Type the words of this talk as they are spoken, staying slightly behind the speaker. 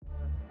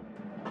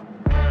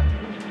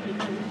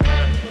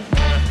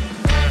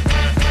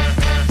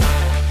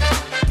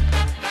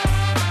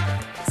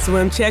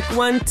Swim check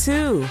 1,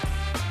 2.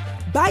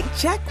 Bike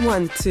check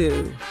 1,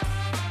 2.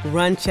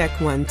 Run check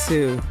 1,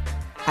 2.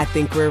 I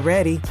think we're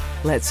ready.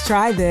 Let's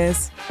try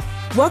this.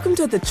 Welcome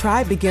to the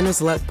Try Beginner's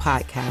Luck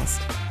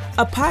podcast,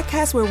 a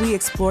podcast where we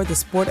explore the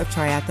sport of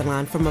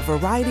triathlon from a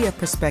variety of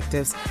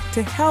perspectives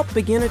to help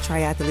beginner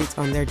triathletes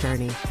on their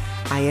journey.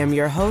 I am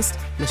your host,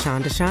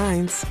 Mashonda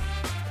Shines.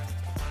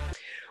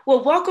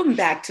 Well, welcome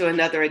back to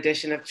another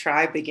edition of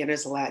Try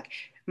Beginner's Luck.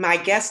 My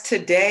guest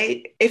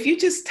today, if you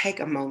just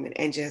take a moment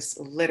and just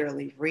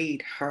literally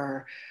read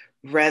her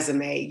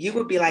resume, you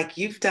would be like,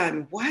 you've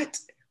done what?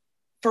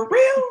 For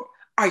real?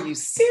 Are you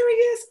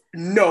serious?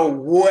 No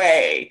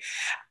way.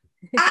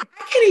 I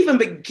can't even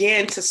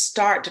begin to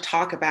start to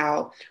talk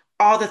about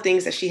all the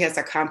things that she has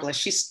accomplished.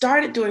 She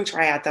started doing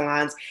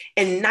triathlons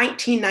in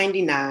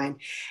 1999,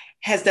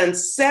 has done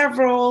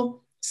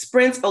several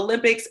sprints,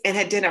 Olympics, and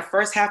had done her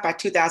first half by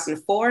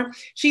 2004.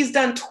 She's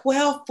done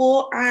 12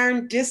 full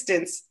iron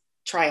distance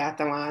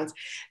triathlons.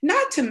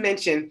 Not to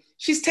mention,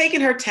 she's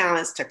taken her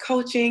talents to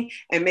coaching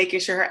and making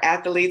sure her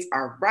athletes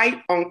are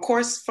right on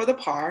course for the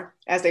par,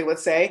 as they would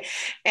say.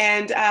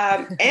 And she also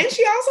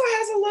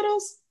has a little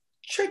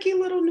tricky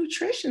little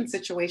nutrition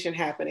situation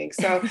happening.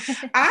 So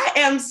I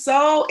am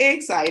so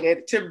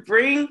excited to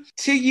bring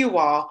to you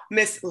all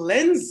Miss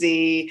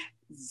Lindsay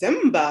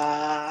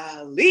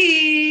Zimbalist.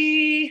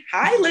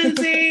 Hi,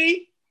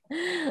 Lindsay.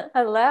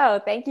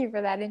 Hello. Thank you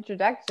for that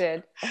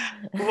introduction.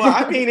 Well,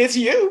 I mean, it's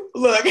you.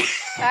 Look,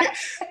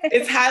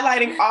 it's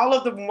highlighting all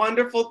of the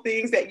wonderful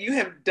things that you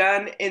have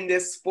done in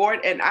this sport.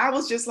 And I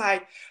was just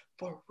like,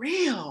 for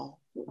real?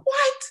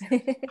 What? Who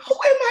am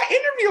I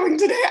interviewing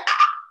today?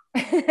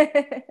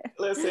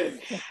 Listen,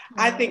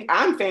 I think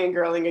I'm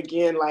fangirling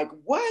again. Like,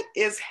 what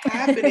is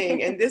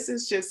happening? And this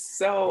is just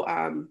so,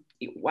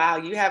 wow,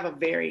 you have a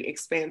very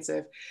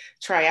expansive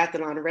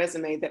triathlon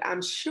resume that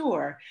I'm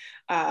sure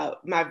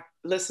my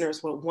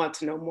listeners will want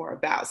to know more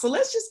about. So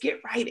let's just get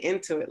right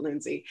into it,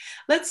 Lindsay.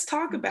 Let's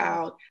talk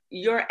about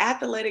your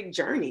athletic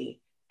journey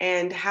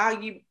and how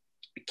you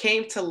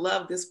came to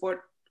love this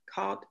sport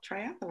called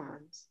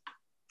triathlons.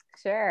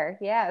 Sure.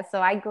 Yeah.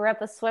 So I grew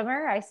up a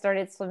swimmer. I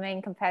started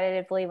swimming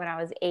competitively when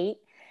I was 8,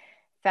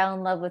 fell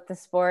in love with the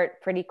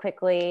sport pretty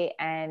quickly.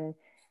 And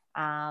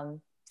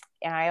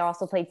I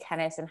also played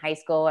tennis in high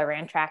school. I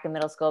ran track in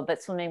middle school,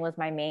 but swimming was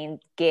my main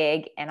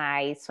gig. And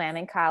I swam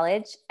in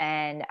college,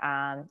 and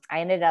I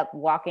ended up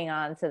walking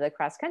on to the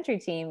cross country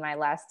team my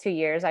last 2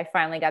 years. I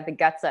finally got the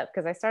guts up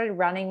because I started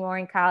running more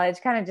in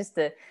college, kind of just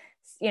to,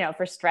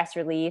 for stress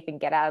relief and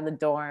get out of the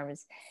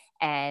dorms.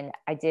 And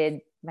I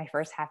did my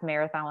first half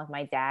marathon with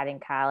my dad in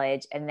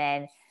college. And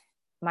then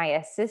my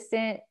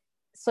assistant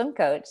swim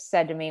coach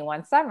said to me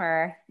one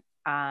summer,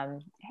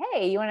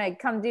 hey, you want to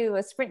come do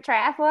a sprint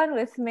triathlon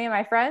with me and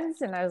my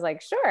friends? And I was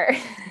like, sure,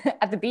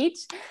 at the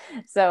beach.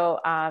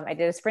 So I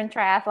did a sprint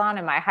triathlon,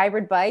 and my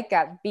hybrid bike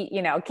got beat,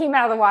 came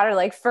out of the water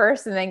like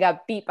first, and then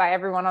got beat by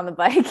everyone on the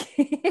bike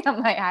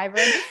on my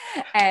hybrid.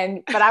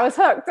 But I was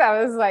hooked.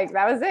 I was like,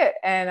 that was it.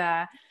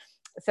 And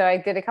so I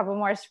did a couple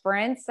more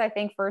sprints, I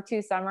think, for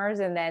 2 summers,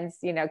 and then,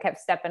 kept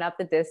stepping up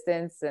the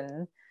distance,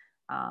 and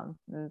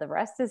the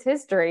rest is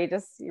history.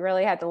 Just, you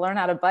really had to learn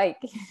how to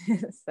bike.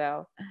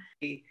 So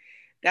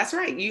that's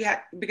right.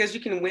 Because you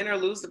can win or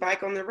lose the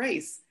bike on the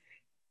race.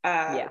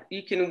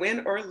 You can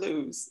win or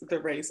lose the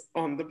race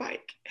on the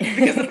bike,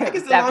 because the bike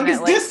is the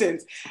longest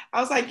distance. I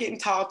was like getting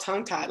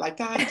tongue-tied, like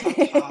ta ta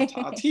ta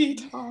ta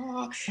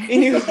ta.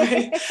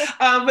 Anyway,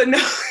 but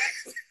no.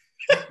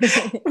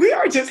 We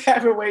are just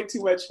having way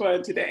too much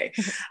fun today.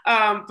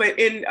 But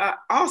in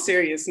all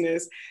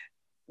seriousness,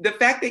 the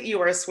fact that you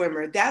are a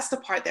swimmer, that's the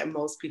part that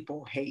most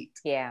people hate.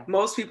 Yeah.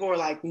 Most people are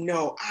like,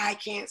 no, I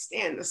can't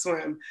stand to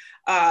swim.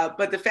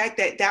 But the fact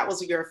that that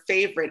was your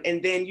favorite,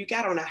 and then you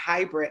got on a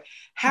hybrid.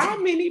 How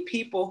many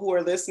people who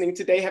are listening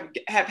today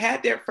have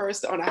had their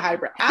first on a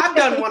hybrid? I've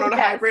done one on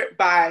a hybrid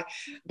by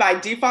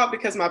default,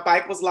 because my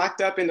bike was locked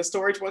up in the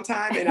storage one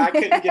time and I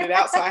couldn't get it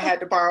out. So I had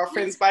to borrow a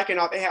friend's bike, and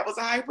all they had was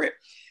a hybrid.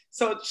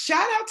 So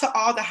shout out to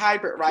all the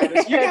hybrid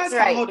riders. You guys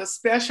hold a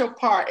special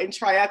part in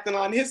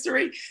triathlon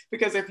history,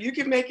 because if you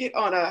can make it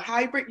on a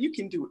hybrid, you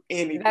can do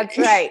anything. That's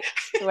right.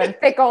 With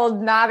thick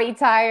old knobby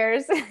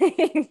tires.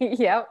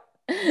 Yep.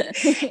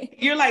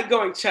 You're like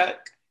going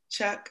chuck,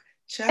 chuck,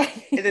 chuck.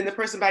 And then the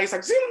person by you is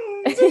like,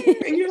 zoom, zoom.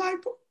 And you're like,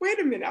 wait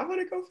a minute, I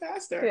want to go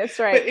faster. That's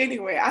right. But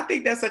anyway, I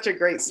think that's such a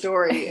great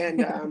story.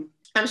 And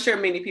I'm sure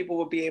many people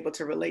will be able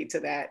to relate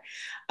to that.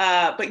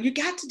 But you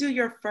got to do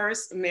your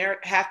first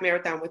half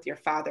marathon with your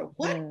father.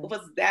 What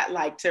was that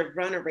like, to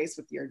run a race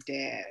with your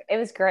dad? It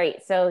was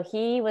great. So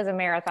he was a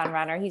marathon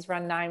runner. He's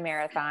run 9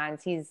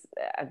 marathons. He's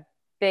a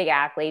big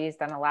athlete. He's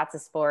done lots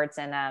of sports,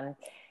 and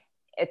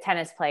a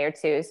tennis player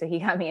too. So he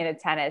got me into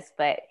tennis,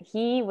 but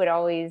he would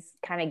always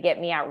kind of get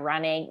me out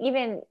running.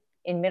 Even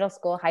in middle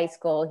school, high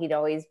school, he'd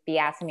always be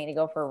asking me to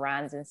go for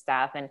runs and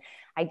stuff. And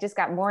I just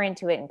got more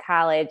into it in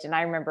college. And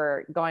I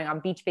remember going on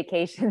beach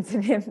vacations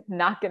and him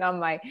knocking on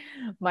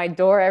my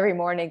door every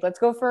morning, let's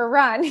go for a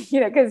run,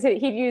 because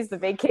he'd use the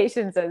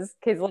vacations as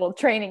his little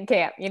training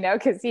camp,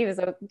 because he was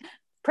a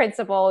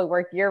principal. We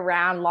worked year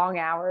round, long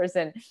hours.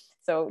 And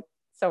so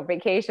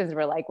vacations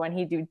were like when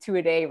he'd do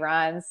 2-a-day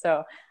runs.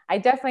 So I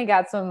definitely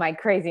got some of my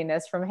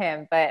craziness from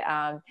him. But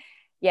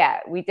yeah,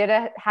 we did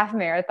a half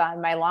marathon.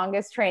 My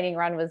longest training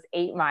run was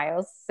 8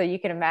 miles. So you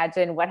can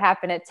imagine what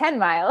happened at 10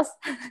 miles.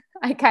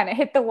 I kind of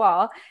hit the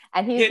wall,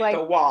 and he's Hit like,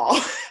 the wall.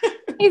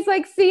 he's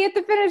like, see you at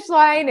the finish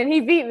line. And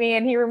he beat me.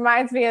 And he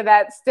reminds me of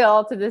that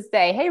still to this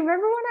day. Hey,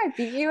 remember when I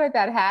beat you at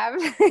that half?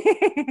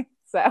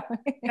 So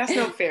That's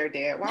no fair,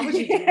 Dad. Why would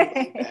you do me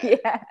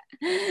like that?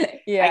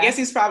 Yeah. I guess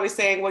he's probably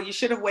saying, well, you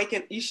should have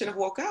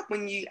woke up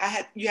when you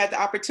had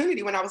the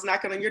opportunity when I was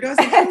knocking on your door.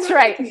 That's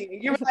right.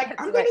 You were like,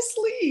 I'm going to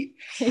sleep.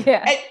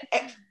 Yeah.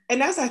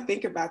 And as I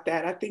think about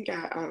that, I think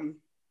I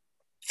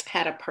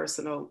had a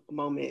personal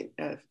moment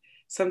of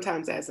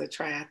sometimes as a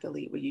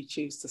triathlete where you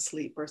choose to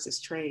sleep versus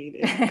train.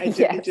 And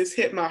it just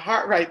hit my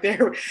heart right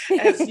there.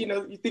 As you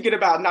know, you're thinking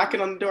about knocking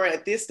on the door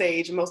at this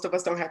stage. Most of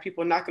us don't have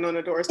people knocking on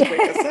the doors to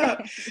wake us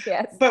up.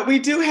 Yes. But we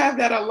do have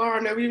that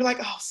alarm that we're like,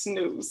 oh,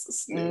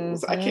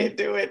 snooze, I can't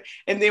do it.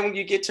 And then when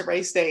you get to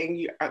race day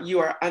and you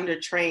are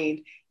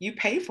undertrained, you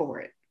pay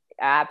for it.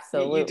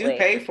 Absolutely. You do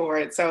pay for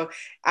it. So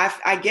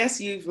I guess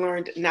you've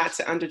learned not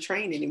to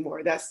undertrain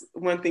anymore. That's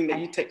one thing that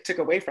you took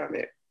away from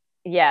it.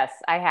 Yes,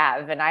 I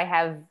have. And I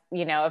have,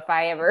 if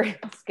I ever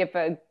skip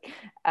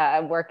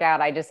a workout,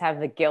 I just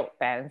have the guilt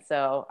then.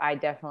 So I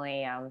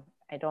definitely,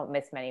 I don't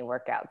miss many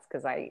workouts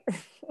because I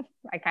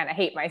kind of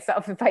hate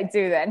myself if I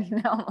do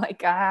then, I'm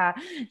like,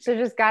 should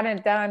have just gotten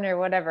it done or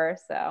whatever.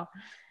 So,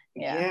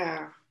 yeah.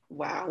 Yeah.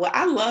 Wow. Well,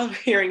 I love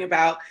hearing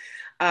about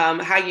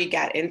how you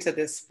got into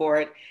this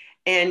sport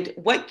and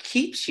what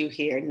keeps you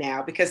here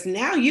now, because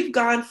now you've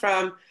gone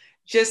from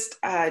just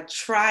a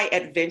tri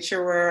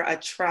adventurer, a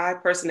tri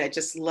person that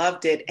just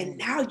loved it. And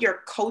now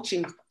you're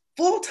coaching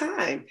full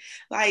time.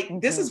 Like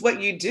this is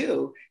what you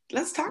do.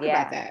 Let's talk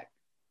about that.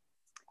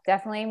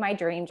 Definitely my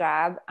dream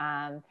job.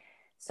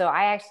 So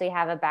I actually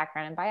have a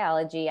background in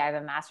biology. I have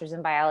a master's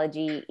in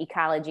biology,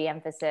 ecology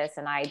emphasis,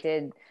 and I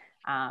did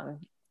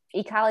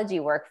ecology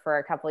work for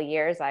a couple of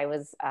years. I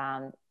was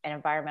an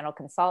environmental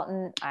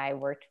consultant. I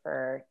worked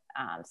for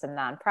some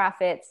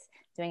nonprofits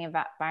doing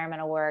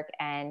environmental work,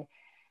 and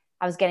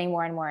I was getting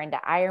more and more into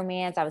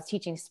Ironmans. I was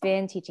teaching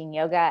spin, teaching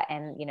yoga,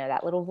 and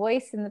that little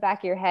voice in the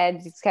back of your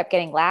head just kept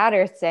getting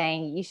louder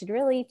saying, you should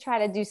really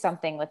try to do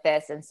something with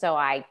this. And so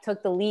I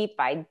took the leap.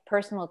 I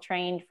personal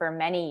trained for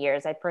many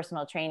years. I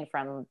personal trained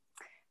from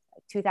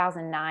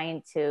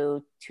 2009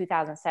 to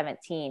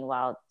 2017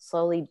 while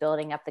slowly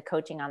building up the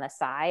coaching on the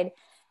side.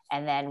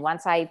 And then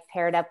once I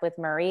paired up with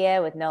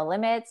Maria with No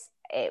Limits,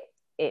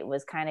 it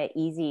was kind of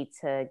easy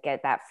to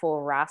get that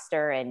full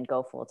roster and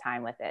go full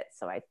time with it.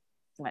 So I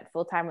went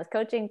full time with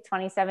coaching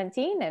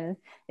 2017, and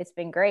it's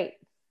been great.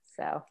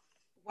 So.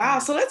 Wow.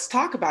 So let's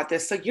talk about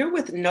this. So you're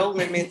with No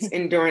Limits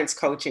Endurance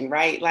Coaching,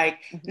 right? Like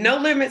No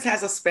Limits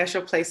has a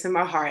special place in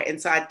my heart.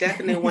 And so I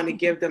definitely want to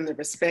give them the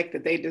respect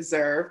that they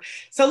deserve.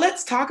 So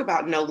let's talk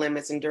about No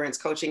Limits Endurance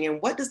Coaching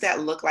and what does that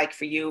look like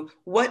for you?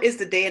 What is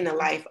the day in the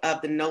life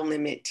of the No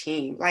Limit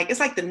team? Like, it's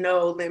like the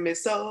No Limit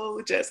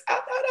soldiers.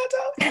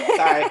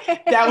 Sorry,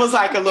 that was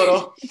like a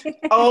little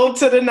old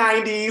to the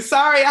 90s.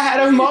 Sorry, I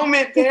had a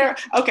moment there.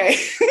 Okay.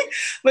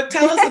 But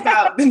tell us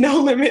about the No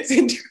Limits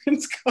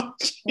Endurance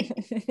Coaching.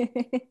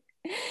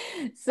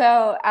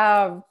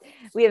 So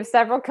we have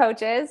several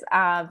coaches,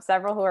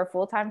 several who are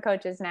full-time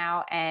coaches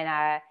now,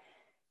 and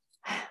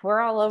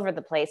we're all over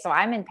the place. So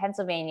I'm in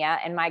Pennsylvania,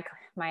 and my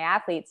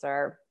athletes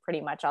are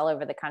pretty much all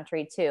over the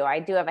country too. I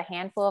do have a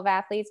handful of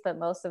athletes, but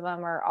most of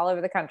them are all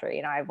over the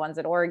country. I have ones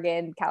in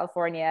Oregon,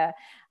 California,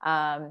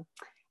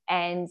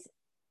 and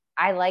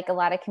I like a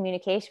lot of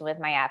communication with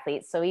my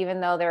athletes. So even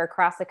though they're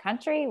across the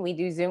country, we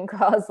do Zoom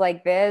calls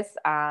like this.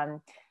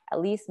 At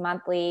least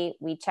monthly.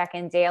 We check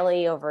in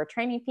daily over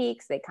Training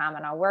Peaks. They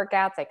comment on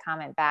workouts. I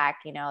comment back.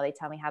 They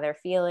tell me how they're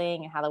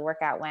feeling and how the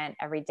workout went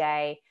every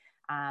day.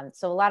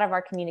 So a lot of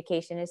our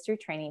communication is through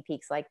Training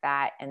Peaks like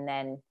that. And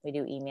then we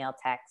do email,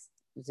 text,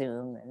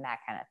 Zoom, and that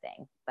kind of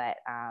thing.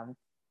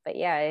 But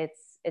yeah,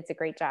 it's a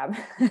great job.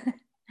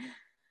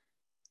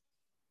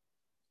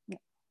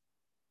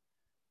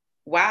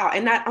 Wow.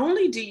 And not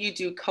only do you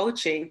do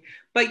coaching,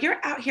 but you're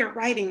out here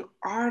writing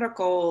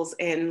articles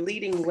and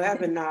leading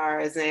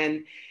webinars.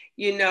 And,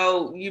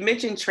 you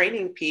mentioned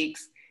Training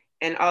Peaks.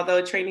 And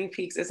although Training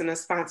Peaks isn't a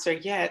sponsor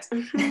yet,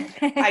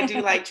 I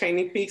do like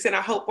Training Peaks, and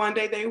I hope one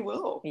day they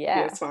will be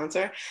a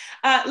sponsor.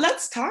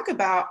 Let's talk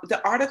about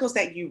the articles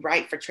that you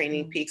write for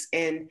Training Peaks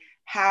and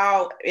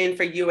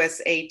for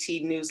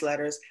USAT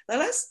newsletters.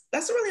 Let's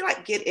really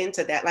get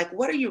into that. Like,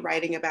 what are you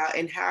writing about,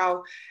 and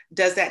how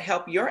does that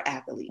help your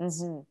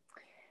athletes?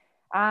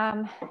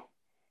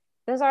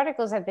 Those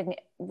articles have been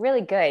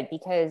really good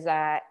because,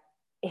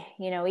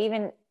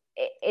 even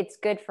it's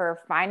good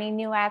for finding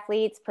new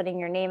athletes, putting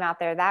your name out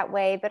there that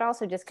way, but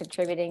also just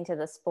contributing to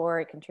the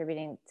sport,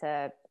 contributing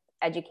to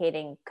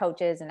educating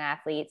coaches and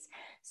athletes.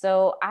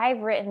 So I've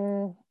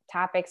written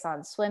topics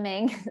on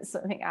swimming.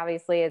 Swimming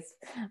obviously is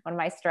one of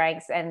my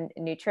strengths, and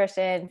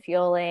nutrition,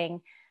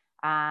 fueling,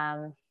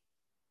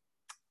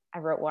 I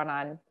wrote one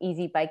on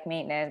easy bike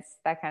maintenance,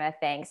 that kind of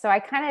thing. So I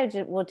kind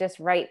of will just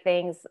write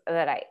things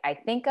that I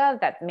think of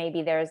that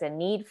maybe there's a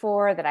need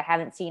for that I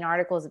haven't seen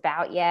articles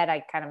about yet. I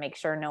kind of make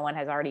sure no one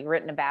has already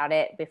written about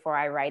it before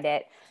I write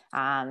it.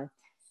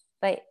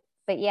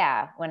 But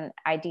yeah, when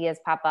ideas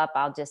pop up,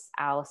 I'll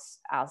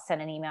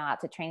send an email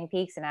out to Training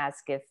Peaks and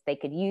ask if they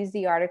could use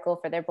the article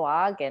for their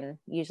blog. And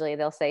usually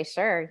they'll say,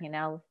 sure,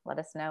 let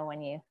us know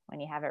when you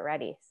have it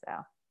ready.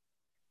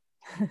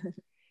 So.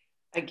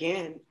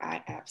 Again,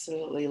 I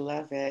absolutely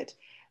love it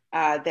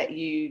that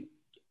you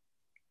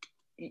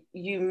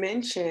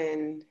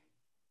mentioned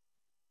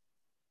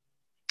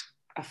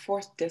a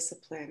fourth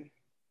discipline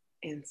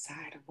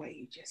inside of what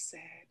you just said.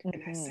 Mm-hmm.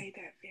 And I say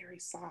that very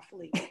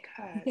softly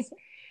because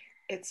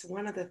it's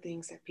one of the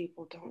things that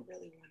people don't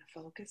really want to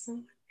focus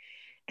on.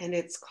 And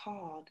it's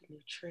called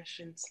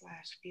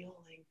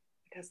nutrition/fueling,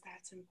 because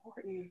that's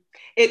important.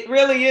 It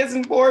really is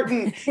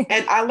important.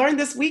 And I learned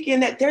this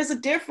weekend that there's a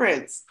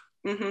difference.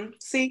 Mm-hmm.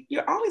 See,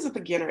 you're always a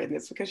beginner in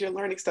this because you're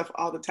learning stuff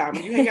all the time.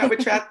 When you hang out with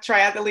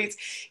triathletes,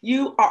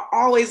 you are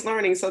always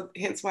learning. So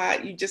hence why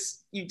you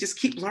just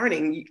keep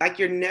learning. Like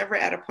you're never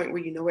at a point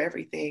where you know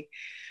everything.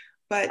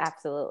 But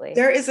absolutely,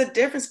 there is a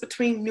difference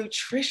between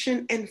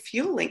nutrition and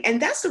fueling.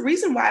 And that's the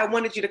reason why I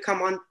wanted you to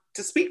come on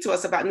to speak to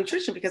us about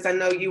nutrition, because I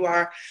know you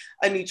are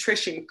a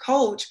nutrition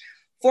coach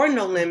for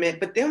No Limit.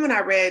 But then when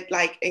I read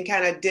and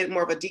kind of did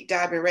more of a deep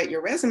dive and read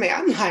your resume,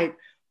 I'm like,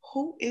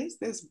 who is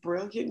this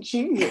brilliant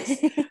genius?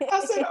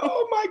 I said,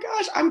 oh my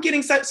gosh, I'm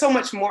getting so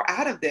much more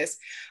out of this.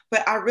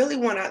 But I really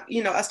want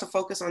to, us to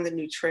focus on the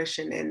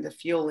nutrition and the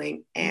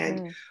fueling.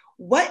 And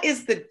what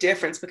is the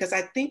difference? Because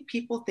I think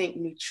people think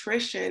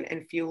nutrition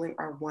and fueling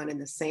are one and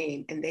the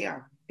same, and they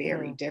are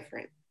very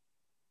different.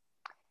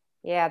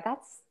 Yeah,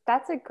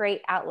 that's a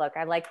great outlook.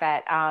 I like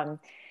that.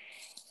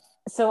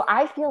 So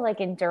I feel like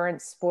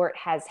endurance sport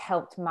has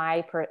helped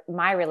my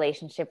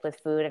relationship with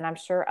food. And I'm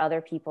sure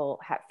other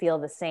people feel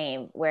the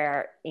same,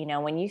 where,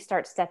 when you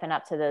start stepping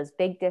up to those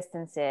big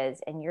distances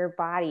and your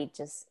body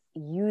just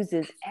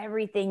uses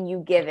everything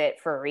you give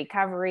it for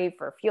recovery,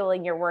 for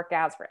fueling your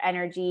workouts, for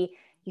energy,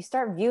 you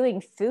start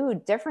viewing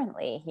food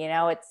differently.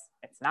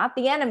 It's not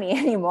the enemy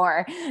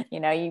anymore.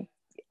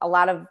 A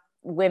lot of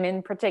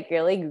women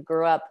particularly who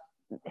grew up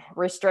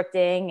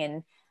restricting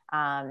and,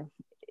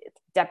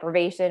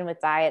 deprivation with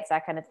diets,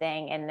 that kind of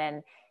thing. And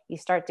then you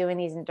start doing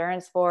these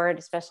endurance sport,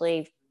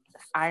 especially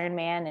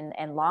Ironman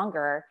and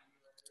longer,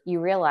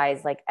 you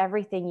realize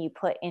everything you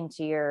put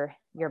into your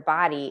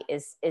body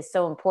is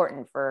so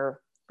important for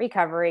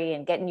recovery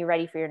and getting you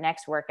ready for your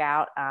next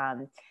workout.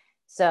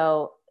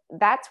 So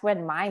that's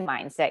when my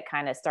mindset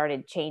kind of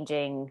started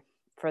changing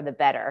for the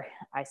better.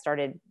 I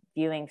started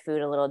viewing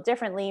food a little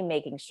differently,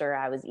 making sure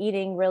I was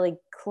eating really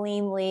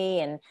cleanly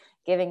and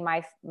giving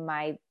my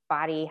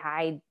body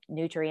high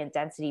nutrient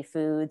density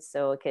foods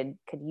so it could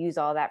use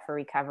all that for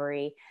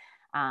recovery.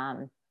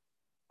 And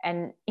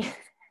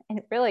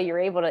really you're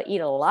able to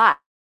eat a lot,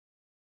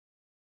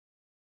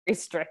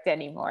 restrict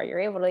anymore. You're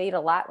able to eat a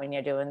lot when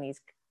you're doing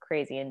these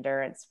crazy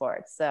endurance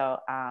sports. So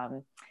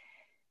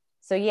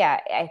yeah,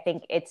 I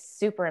think it's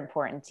super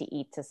important to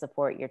eat to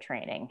support your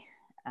training,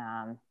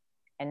 and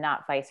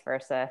not vice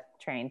versa,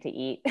 train to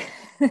eat.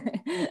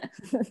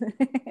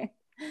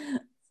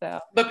 So.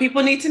 But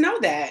people need to know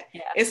that,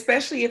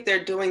 especially if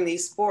they're doing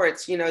these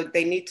sports,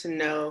 they need to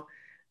know,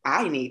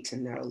 I need to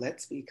know,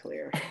 let's be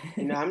clear.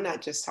 I'm not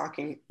just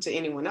talking to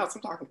anyone else,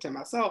 I'm talking to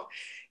myself,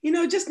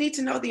 just need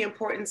to know the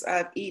importance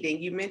of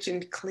eating. You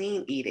mentioned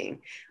clean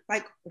eating.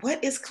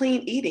 What is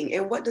clean eating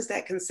and what does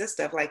that consist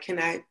of? Can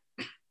I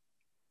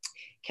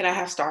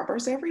have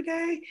Starburst every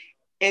day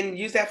and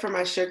use that for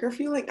my sugar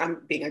fueling?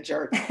 I'm being a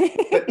jerk,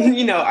 but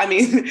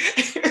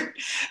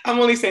I'm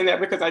only saying that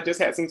because I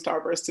just had some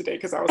Starburst today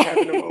because I was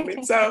having a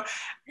moment. So,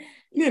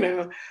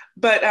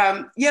 but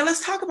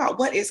let's talk about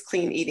what is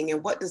clean eating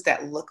and what does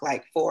that look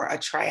like for a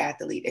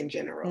triathlete in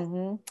general?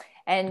 Mm-hmm.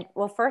 And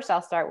well, first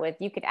I'll start with,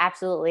 you could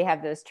absolutely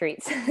have those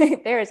treats.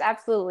 There is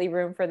absolutely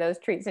room for those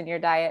treats in your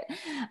diet.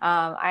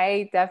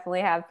 I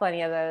definitely have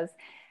plenty of those.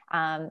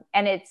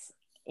 And it's,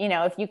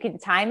 if you can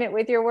time it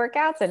with your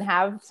workouts and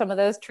have some of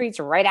those treats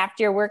right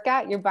after your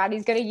workout, your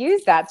body's going to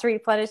use that to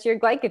replenish your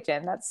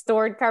glycogen, that's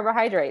stored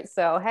carbohydrates.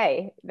 So,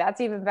 hey,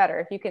 that's even better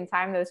if you can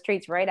time those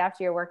treats right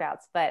after your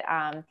workouts. But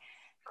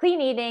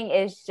clean eating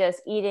is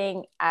just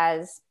eating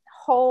as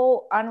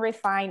whole,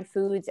 unrefined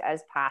foods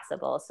as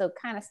possible. So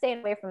kind of staying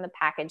away from the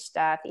packaged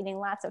stuff, eating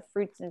lots of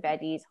fruits and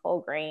veggies,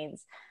 whole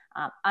grains,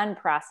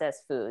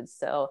 unprocessed foods.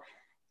 So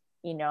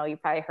you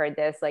probably heard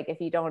this,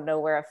 if you don't know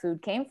where a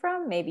food came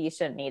from, maybe you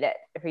shouldn't eat it.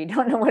 If you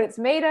don't know what it's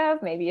made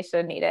of, maybe you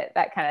shouldn't eat it,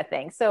 that kind of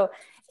thing. So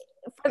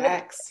for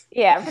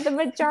the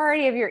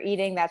majority of your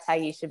eating, that's how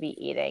you should be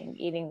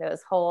eating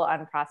those whole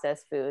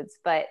unprocessed foods.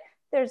 But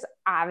there's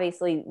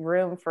obviously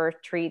room for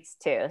treats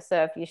too.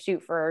 So if you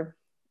shoot for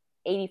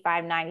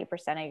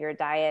 85-90% of your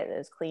diet,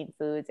 those clean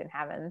foods, and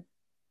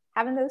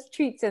having those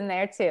treats in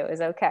there too is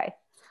okay.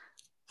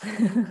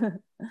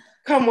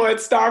 Come on,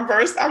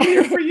 Starburst, I'm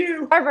here for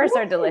you. Starbursts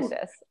are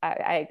delicious.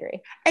 I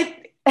agree. And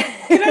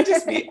can I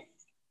just be,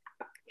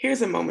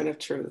 Here's a moment of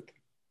truth.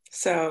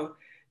 So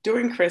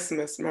during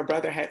Christmas, my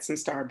brother had some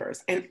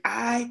Starbursts, and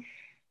I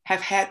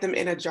have had them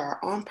in a jar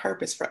on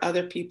purpose for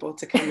other people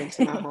to come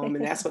into my home,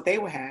 and that's what they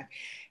would have.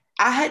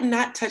 I had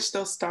not touched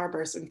those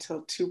Starbursts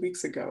until 2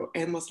 weeks ago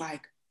and was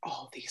like,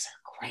 oh, these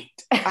are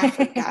great. I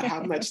forgot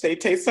how much they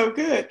taste so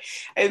good.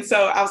 And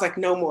so I was like,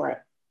 no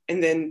more.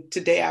 And then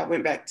today I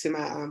went back to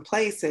my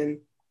place and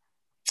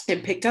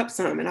picked up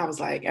some. And I was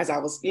like, as I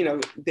was,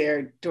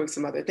 there doing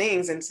some other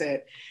things, and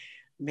said,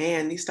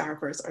 man, these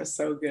Starbursts are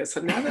so good. So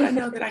now that I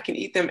know that I can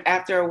eat them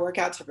after a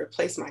workout to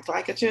replace my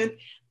glycogen,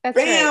 That's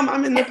bam, right.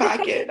 I'm in the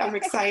pocket. I'm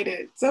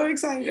excited. So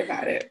excited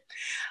about it.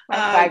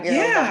 My 5-year-old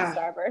Yeah.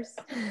 loves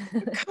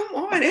Starburst. Come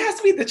on. It has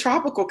to be the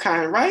tropical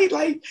kind, right?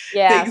 Like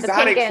Yeah, the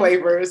exotic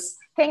flavors.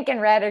 Pink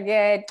and red are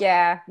good.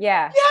 Yeah.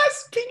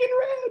 Yes, pink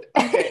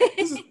and red.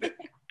 Okay.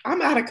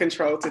 I'm out of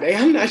control today.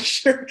 I'm not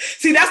sure.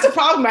 See, that's the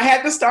problem. I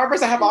had the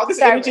Starburst. I have all this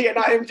energy and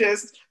I am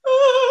just,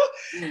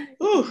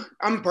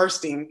 I'm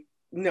bursting.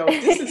 No,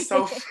 this is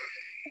so.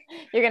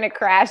 You're going to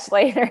crash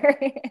later.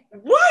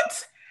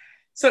 What?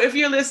 So if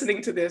you're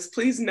listening to this,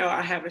 please know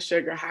I have a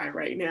sugar high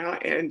right now.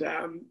 And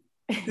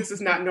this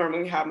is not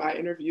normally how my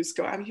interviews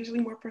go. I'm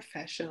usually more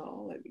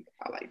professional and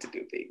I like to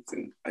do things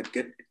in a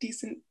good,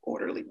 decent,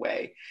 orderly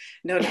way.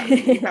 No, not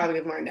really. You probably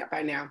have learned that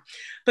by now.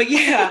 But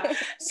yeah,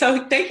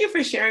 so thank you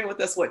for sharing with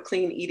us what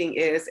clean eating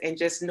is and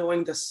just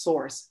knowing the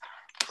source.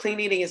 Clean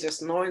eating is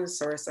just knowing the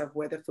source of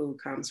where the food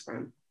comes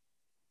from.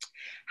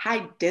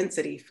 High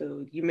density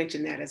food, you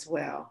mentioned that as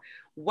well.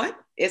 What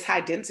is high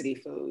density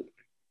food?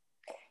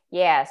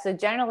 Yeah, so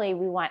generally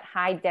we want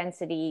high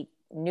density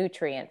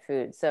nutrient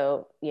food.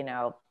 So,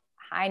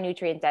 high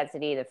nutrient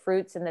density, the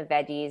fruits and the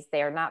veggies,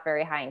 they are not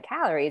very high in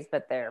calories,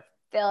 but they're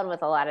filled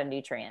with a lot of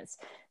nutrients.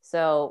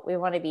 So we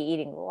want to be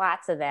eating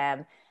lots of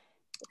them.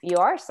 If you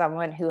are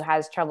someone who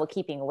has trouble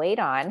keeping weight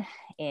on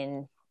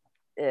in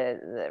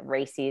the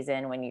race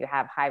season, when you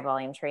have high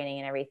volume training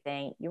and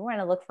everything, you want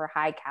to look for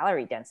high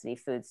calorie density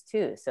foods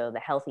too. So the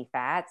healthy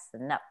fats, the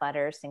nut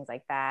butters, things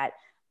like that,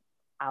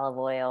 olive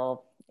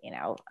oil,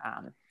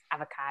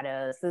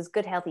 avocados, those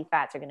good healthy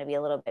fats are going to be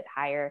a little bit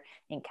higher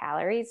in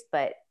calories,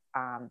 but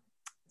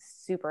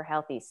super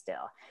healthy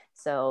still.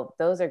 So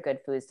those are good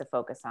foods to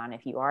focus on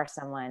if you are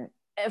someone,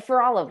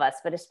 for all of us,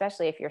 but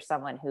especially if you're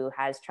someone who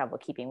has trouble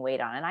keeping weight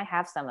on. And I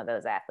have some of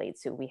those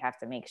athletes who we have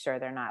to make sure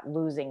they're not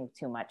losing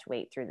too much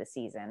weight through the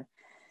season.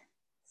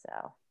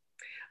 So,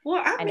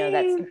 well, I know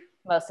mean, that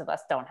most of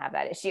us don't have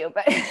that issue,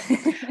 but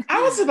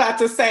I was about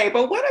to say,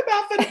 but what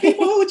about for the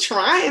people who are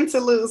trying to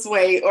lose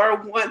weight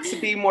or want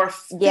to be more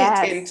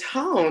fit in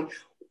tone?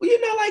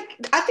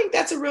 I think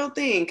that's a real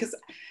thing, because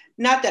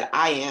not that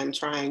I am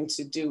trying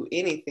to do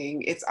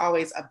anything. It's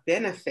always a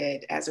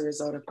benefit as a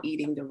result of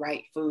eating the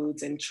right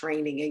foods and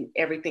training, and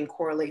everything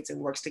correlates and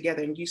works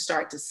together. And you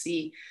start to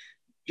see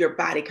your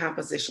body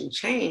composition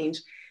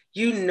change.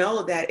 You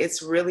know that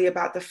it's really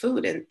about the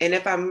food. And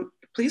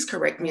please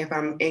correct me if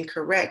I'm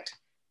incorrect,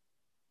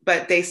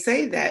 but they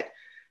say that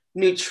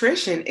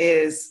nutrition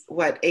is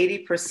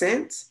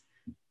 80%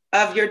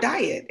 of your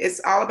diet. It's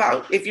all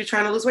about, if you're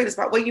trying to lose weight, it's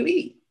about what you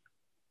eat.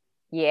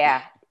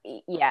 Yeah.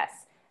 Yes.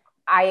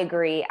 I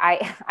agree.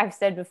 I've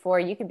said before,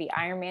 you could be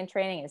Ironman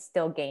training and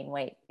still gain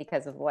weight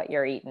because of what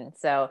you're eating.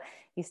 So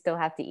you still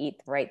have to eat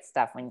the right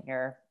stuff when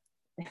you're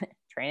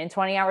training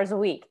 20 hours a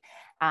week.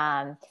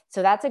 So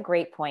that's a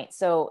great point.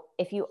 So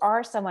if you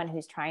are someone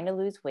who's trying to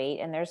lose weight,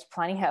 and there's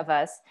plenty of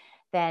us,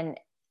 then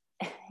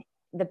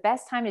the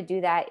best time to do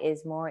that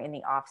is more in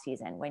the off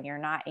season, when you're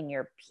not in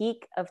your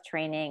peak of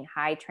training,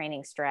 high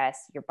training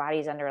stress, your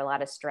body's under a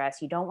lot of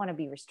stress. You don't want to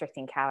be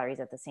restricting calories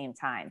at the same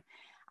time.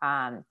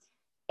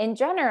 In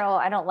general,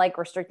 I don't like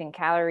restricting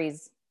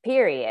calories,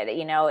 period.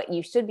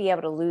 You should be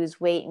able to lose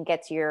weight and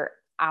get to your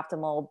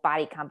optimal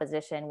body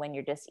composition when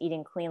you're just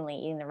eating cleanly,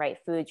 eating the right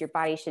foods. Your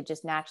body should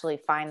just naturally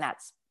find that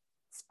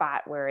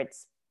spot where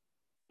it's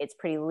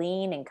pretty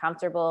lean and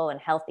comfortable and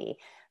healthy.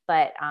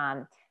 But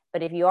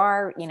if you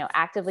are,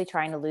 actively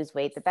trying to lose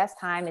weight, the best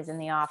time is in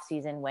the off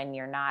season, when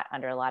you're not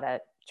under a lot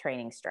of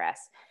training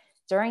stress.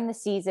 During the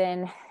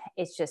season,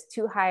 it's just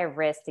too high a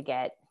risk to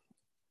get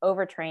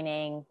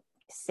overtraining,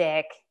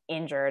 sick,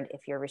 injured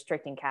if you're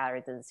restricting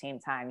calories at the same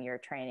time your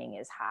training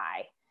is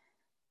high.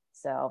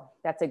 So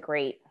that's a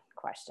great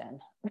question.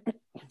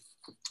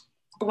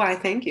 Why,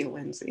 thank you,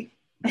 Lindsay.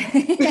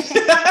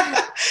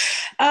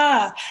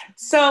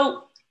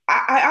 So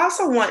I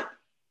also want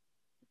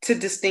to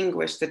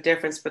distinguish the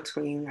difference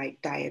between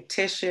like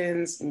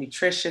dietitians,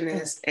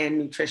 nutritionists, and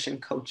nutrition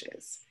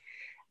coaches.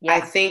 Yeah. I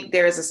think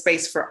there is a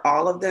space for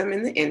all of them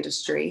in the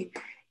industry.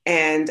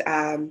 And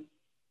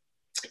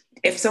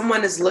if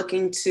someone is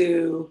looking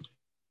to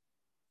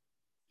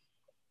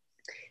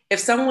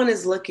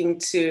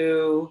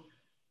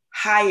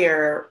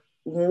hire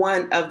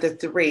one of the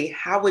three,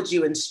 how would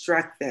you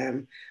instruct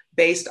them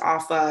based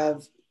off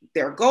of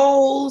their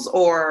goals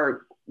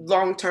or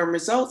long-term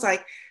results?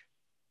 Like,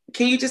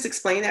 can you just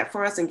explain that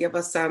for us and give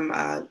us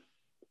some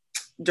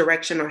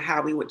direction on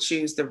how we would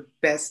choose the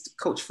best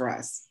coach for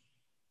us?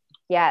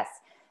 Yes.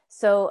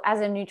 So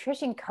as a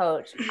nutrition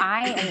coach,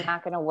 I am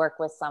not going to work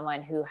with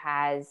someone who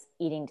has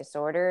eating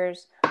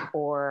disorders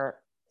or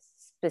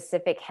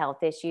specific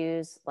health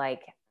issues,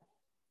 like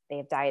they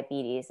have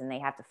diabetes and they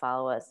have to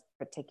follow a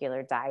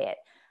particular diet,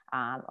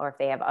 or if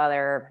they have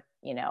other,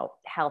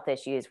 health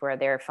issues where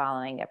they're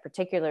following a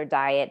particular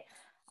diet.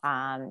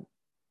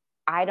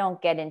 I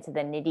don't get into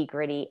the nitty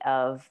gritty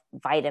of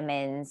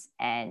vitamins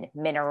and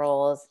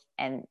minerals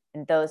and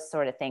those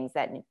sort of things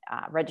that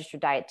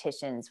registered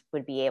dietitians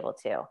would be able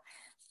to.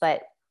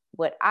 But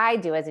what I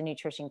do as a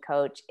nutrition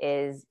coach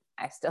is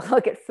I still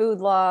look at food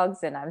logs,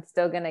 and I'm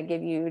still going to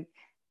give you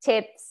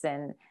tips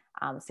and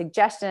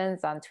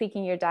suggestions on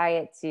tweaking your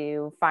diet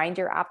to find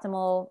your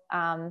optimal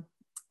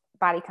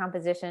body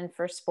composition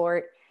for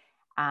sport.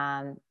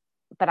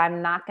 But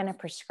I'm not going to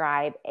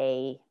prescribe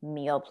a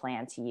meal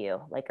plan to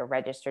you like a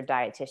registered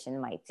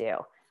dietitian might do.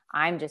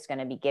 I'm just going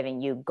to be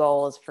giving you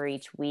goals for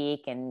each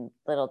week and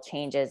little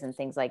changes and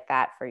things like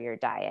that for your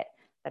diet.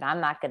 But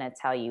I'm not going to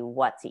tell you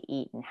what to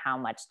eat and how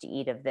much to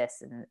eat of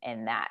this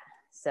and that.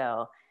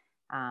 So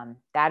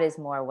that is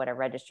more what a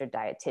registered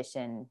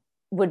dietitian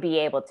would be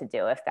able to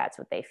do if that's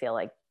what they feel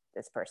like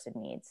this person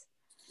needs.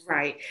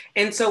 Right.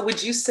 And so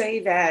would you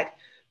say that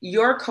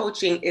your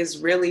coaching is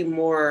really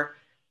more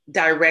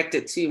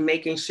directed to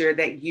making sure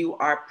that you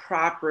are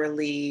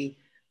properly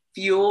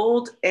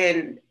fueled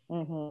and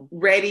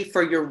ready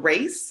for your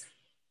race?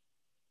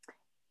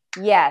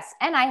 Yes.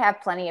 And I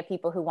have plenty of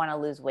people who want to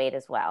lose weight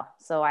as well.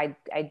 So I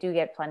do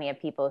get plenty of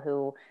people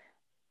who,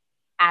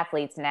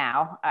 athletes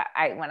now,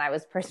 when I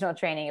was personal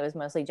training, it was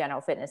mostly general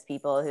fitness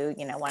people who,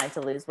 wanted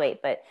to lose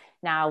weight, but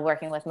now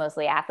working with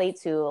mostly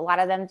athletes who, a lot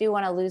of them do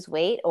want to lose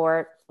weight,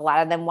 or a lot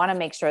of them want to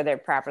make sure they're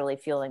properly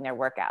fueling their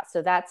workouts.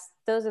 So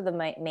those are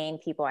the main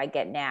people I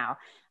get now.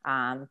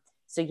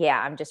 So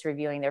yeah, I'm just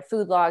reviewing their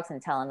food logs and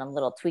telling them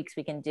little tweaks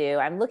we can do.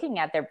 I'm looking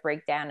at their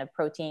breakdown of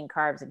protein,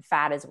 carbs, and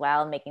fat as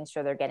well, making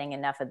sure they're getting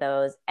enough of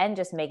those, and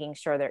just making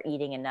sure they're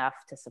eating enough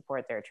to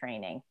support their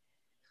training.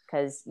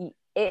 Because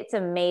it's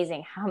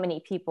amazing how many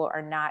people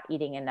are not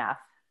eating enough,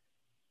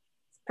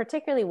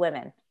 particularly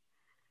women.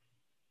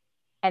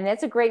 And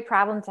that's a great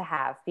problem to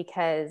have,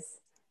 because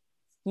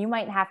you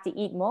might have to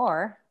eat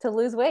more to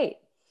lose weight.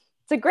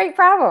 It's a great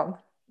problem.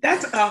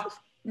 That's an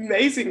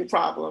amazing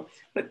problem.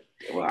 But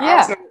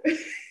yeah.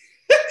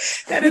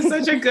 That is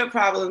such a good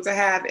problem to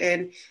have.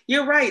 And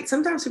you're right.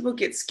 Sometimes people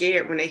get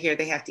scared when they hear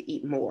they have to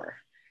eat more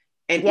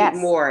and eat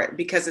more,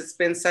 because it's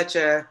been such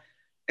a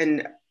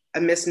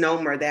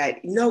misnomer that,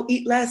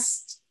 eat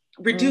less,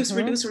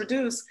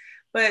 reduce.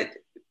 But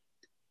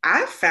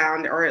I've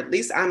found, or at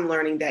least I'm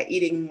learning, that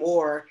eating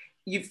more,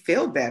 you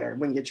feel better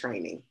when you're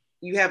training.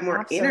 You have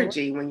more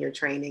energy when you're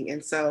training.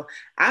 And so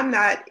I'm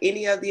not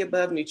any of the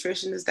above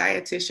nutritionist,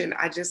 dietitian.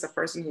 I just a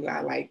person who, I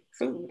like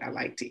food. I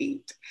like to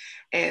eat.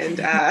 And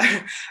but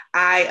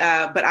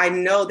I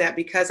know that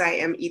because I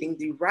am eating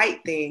the right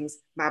things,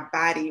 my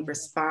body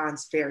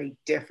responds very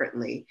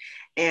differently.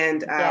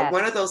 And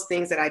one of those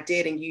things that I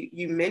did, and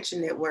you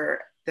mentioned it,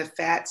 were the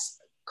fats,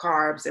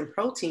 carbs, and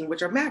protein,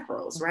 which are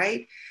macros,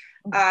 right?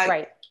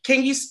 Right.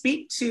 Can you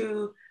speak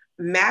to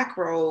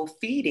macro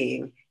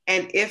feeding,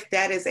 and if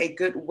that is a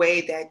good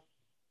way that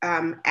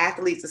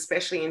athletes,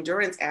 especially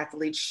endurance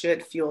athletes,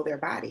 should fuel their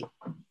body?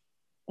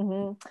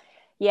 Mm-hmm.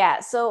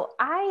 Yeah. So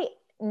I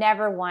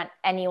never want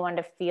anyone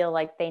to feel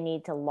like they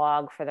need to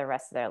log for the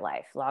rest of their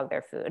life, log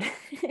their food.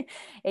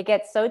 It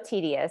gets so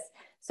tedious.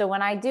 So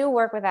when I do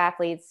work with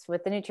athletes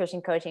with the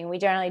nutrition coaching, we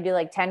generally do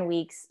like 10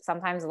 weeks,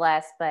 sometimes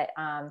less, but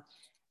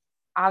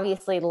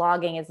obviously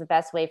logging is the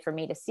best way for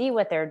me to see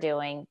what they're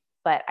doing.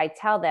 But I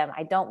tell them,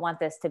 I don't want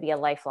this to be a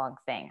lifelong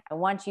thing. I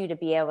want you to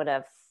be able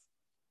to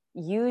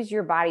use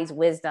your body's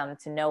wisdom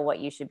to know what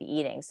you should be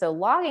eating. So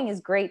logging is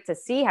great to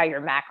see how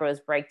your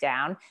macros break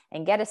down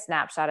and get a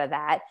snapshot of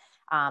that.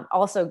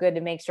 Also good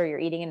to make sure you're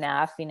eating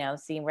enough,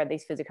 seeing where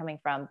these foods are coming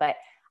from. But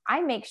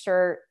I make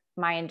sure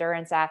my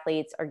endurance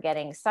athletes are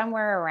getting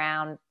somewhere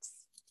around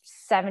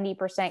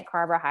 70%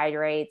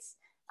 carbohydrates,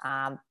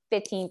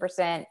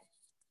 15%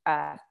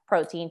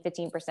 protein,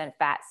 15%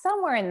 fat,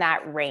 somewhere in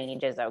that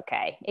range is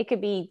okay. It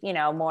could be,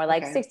 more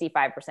like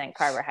 65%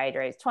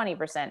 carbohydrates,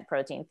 20%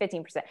 protein,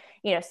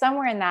 15%,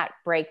 somewhere in that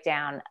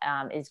breakdown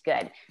is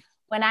good.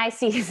 When I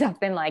see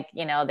something like,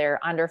 they're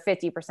under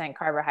 50%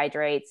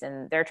 carbohydrates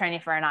and they're training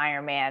for an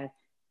Ironman,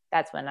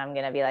 that's when I'm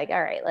going to be like,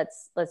 all right,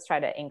 let's try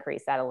to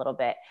increase that a little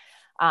bit.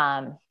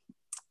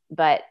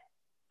 But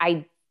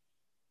I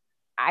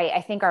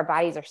think our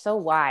bodies are so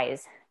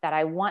wise that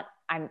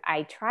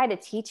I try to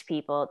teach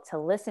people to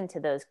listen to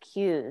those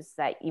cues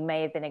that you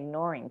may have been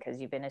ignoring because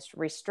you've been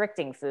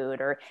restricting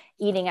food or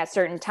eating at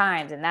certain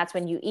times. And that's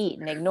when you eat,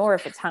 and ignore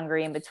if it's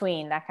hungry in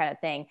between, that kind of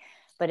thing.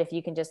 But if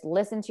you can just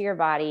listen to your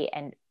body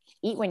and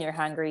eat when you're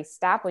hungry,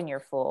 stop when you're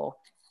full,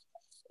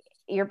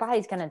 your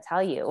body's going to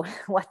tell you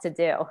what to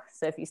do.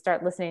 So if you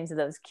start listening to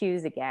those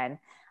cues again,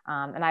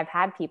 and I've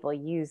had people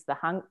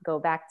go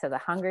back to the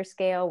hunger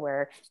scale,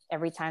 where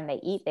every time they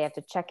eat, they have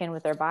to check in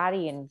with their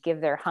body and give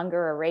their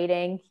hunger a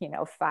rating.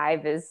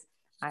 5 is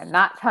I'm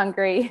not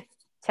hungry,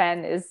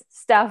 10 is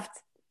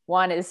stuffed,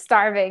 one is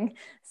starving.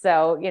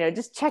 So,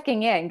 just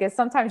checking in, because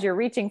sometimes you're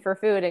reaching for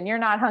food and you're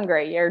not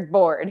hungry, you're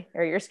bored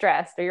or you're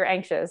stressed or you're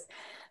anxious.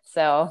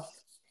 So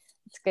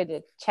it's good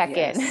to check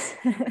Yes.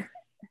 in.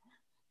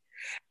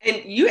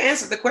 And you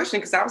answered the question,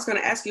 because I was going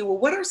to ask you, well,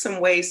 what are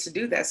some ways to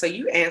do that? So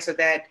you answered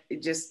that,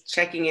 just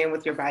checking in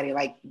with your body,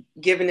 like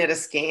giving it a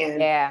scan,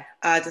 Yeah.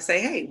 to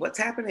say, hey, what's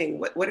happening?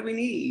 What do we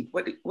need?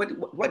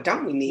 What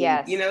don't we need?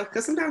 Yes.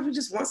 Because sometimes we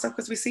just want stuff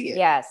because we see it.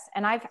 Yes.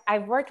 And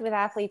I've worked with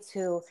athletes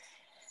who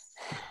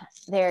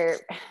they're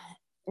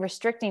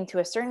restricting to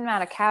a certain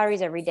amount of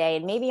calories every day,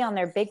 and maybe on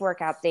their big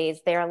workout days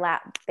they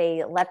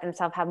let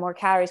themselves have more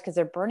calories because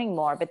they're burning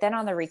more, but then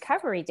on the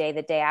recovery day,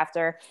 the day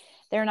after,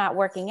 they're not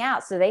working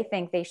out, so they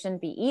think they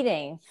shouldn't be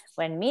eating,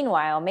 when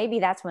meanwhile maybe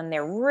that's when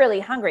they're really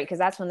hungry, because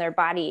that's when their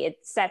body, it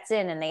sets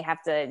in and they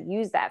have to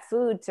use that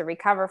food to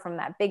recover from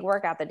that big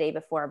workout the day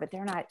before, but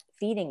they're not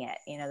feeding it,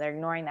 they're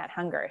ignoring that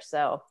hunger.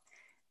 So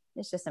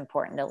it's just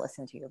important to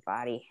listen to your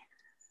body.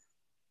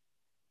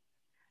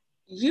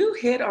 You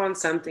hit on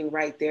something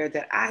right there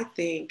that I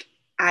think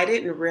I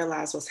didn't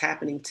realize was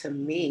happening to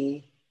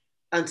me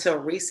until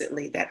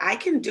recently, that I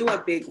can do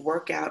a big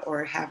workout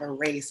or have a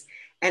race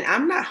and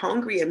I'm not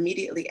hungry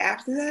immediately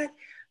after that,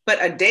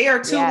 but a day or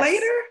two Yes.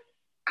 later,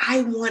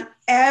 I want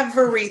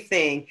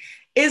everything.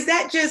 Is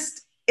that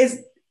just,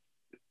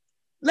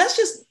 let's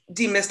just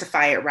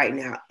demystify it right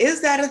now.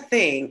 Is that a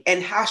thing?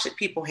 And how should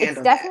people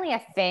handle that? It's definitely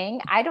a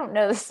thing. I don't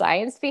know the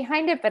science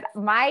behind it, but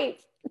my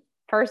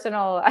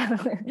personal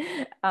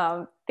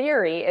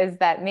theory is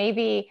that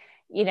maybe,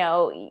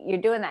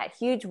 you're doing that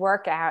huge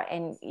workout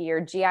and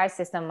your GI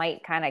system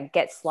might kind of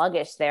get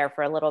sluggish there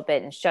for a little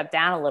bit and shut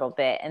down a little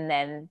bit. And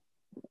then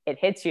it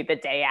hits you the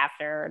day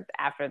after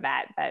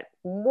that,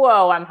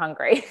 whoa, I'm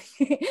hungry.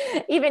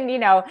 even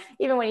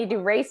when you do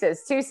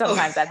races too,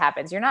 sometimes that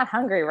happens. You're not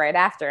hungry right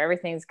after.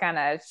 Everything's kind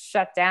of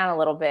shut down a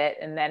little bit,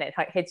 and then it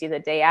hits you the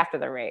day after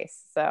the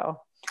race.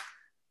 So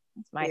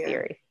that's my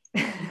theory.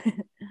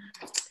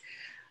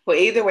 Well,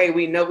 either way,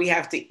 we know we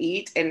have to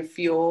eat and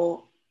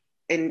fuel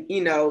and,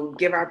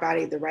 give our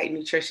body the right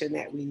nutrition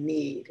that we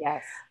need.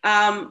 Yes.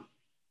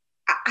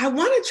 I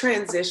want to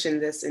transition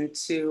this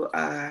into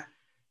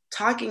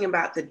talking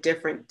about the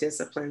different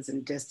disciplines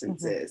and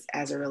distances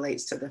as it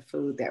relates to the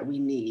food that we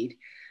need.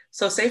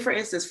 So say, for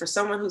instance, for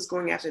someone who's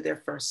going after their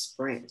first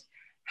sprint,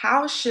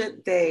 how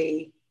should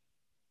they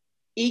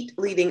eat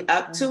leading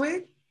up to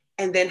it?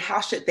 And then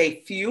how should they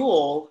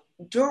fuel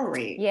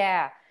during?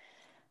 Yeah.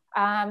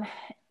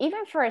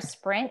 Even for a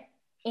sprint,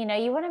 you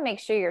want to make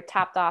sure you're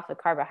topped off with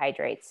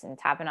carbohydrates and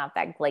topping off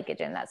that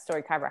glycogen, that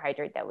stored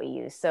carbohydrate that we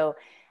use. So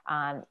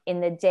in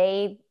the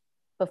day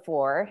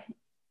before,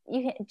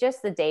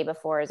 just the day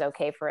before is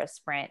okay for a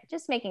sprint,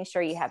 just making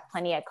sure you have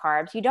plenty of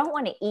carbs. You don't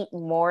want to eat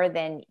more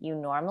than you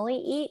normally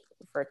eat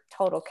for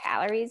total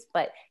calories,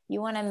 but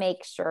you want to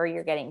make sure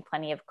you're getting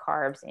plenty of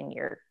carbs in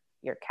your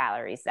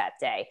calories that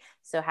day.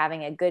 So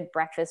having a good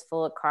breakfast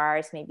full of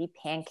carbs, maybe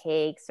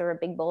pancakes or a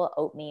big bowl of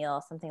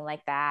oatmeal, something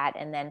like that.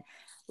 And then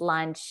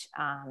lunch,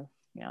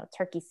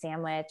 turkey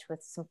sandwich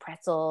with some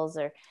pretzels,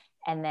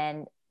 and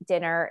then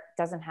dinner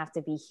doesn't have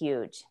to be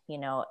huge,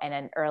 and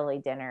an early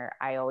dinner,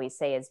 I always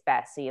say, is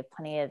best. So you have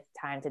plenty of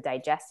time to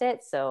digest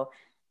it. So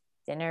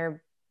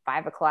dinner,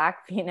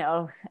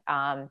 5:00,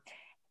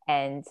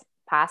 and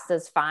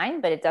pasta's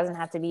fine, but it doesn't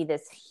have to be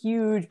this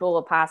huge bowl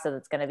of pasta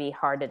that's going to be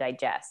hard to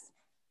digest.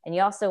 And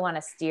you also want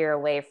to steer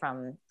away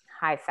from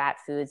high fat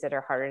foods that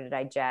are harder to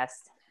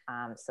digest.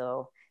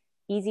 So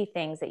easy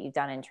things that you've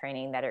done in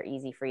training that are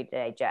easy for you to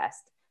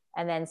digest.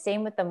 And then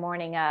same with the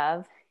morning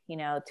of,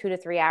 2 to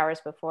 3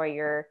 hours before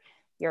your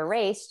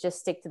race, just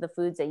stick to the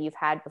foods that you've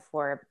had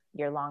before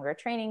your longer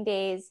training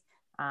days,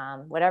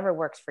 whatever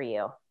works for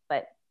you.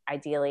 But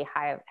ideally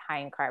high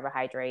in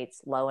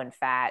carbohydrates, low in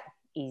fat,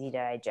 easy to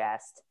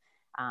digest.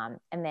 And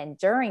then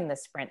during the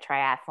sprint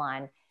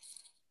triathlon,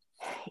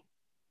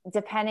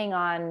 depending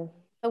on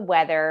the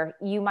weather,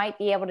 you might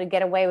be able to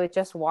get away with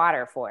just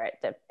water for it,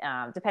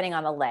 depending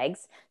on the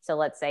legs. So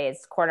let's say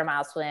it's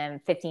quarter-mile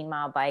swim,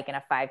 15-mile bike, and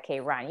a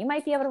 5K run. You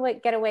might be able to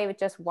get away with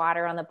just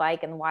water on the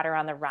bike and water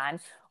on the run,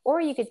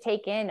 or you could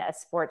take in a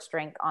sports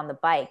drink on the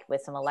bike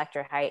with some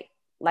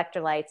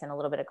electrolytes and a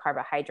little bit of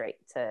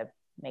carbohydrate to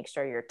make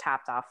sure you're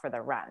topped off for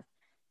the run.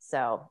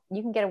 So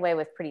you can get away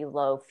with pretty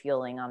low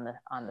fueling on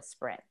the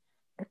sprint.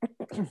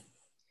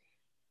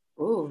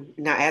 Ooh,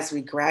 now as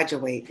we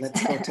graduate,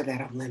 let's go to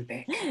that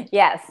Olympic.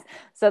 Yes.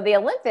 So the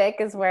Olympic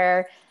is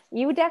where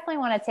you definitely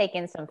want to take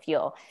in some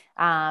fuel.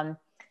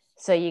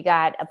 So you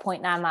got a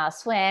 0.9 mile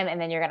swim, and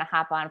then you're going to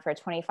hop on for a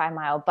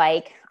 25-mile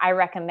bike. I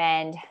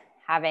recommend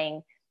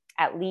having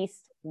at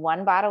least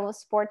one bottle of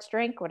sports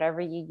drink,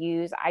 whatever you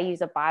use. I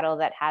use a bottle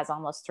that has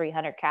almost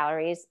 300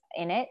 calories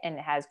in it, and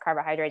it has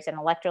carbohydrates and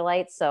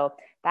electrolytes. So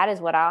that is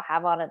what I'll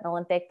have on an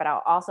Olympic, but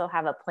I'll also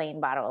have a plain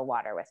bottle of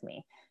water with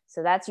me.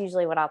 So that's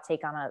usually what I'll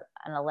take on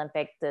an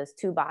Olympic, those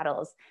 2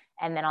 bottles.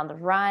 And then on the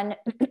run,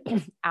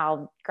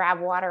 I'll grab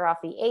water off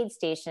the aid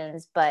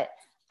stations, but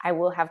I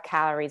will have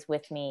calories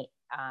with me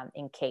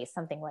in case,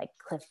 something like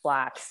Cliff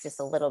Blocks, just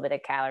a little bit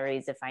of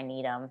calories if I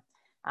need them.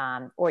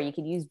 Or you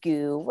could use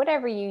goo,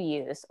 whatever you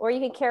use, or you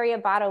could carry a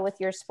bottle with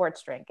your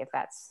sports drink if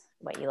that's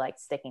what you like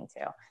sticking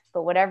to.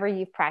 But whatever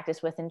you've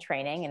practiced with in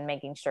training, and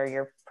making sure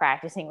you're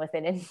practicing with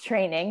it in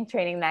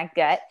training that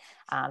gut,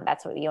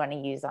 that's what you want to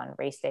use on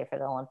race day for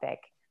the Olympic.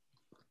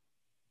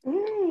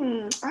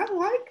 I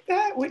like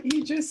that, what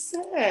you just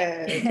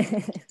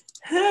said.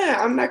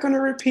 I'm not going to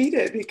repeat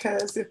it,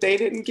 because if they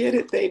didn't get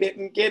it, they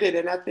didn't get it.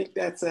 And I think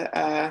that's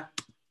a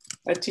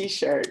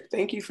t-shirt.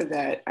 Thank you for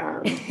that.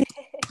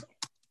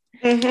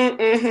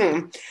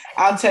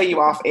 I'll tell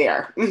you off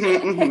air.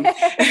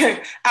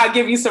 I'll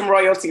give you some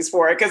royalties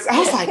for it, because I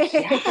was like,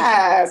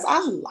 yes, I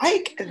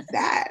like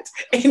that.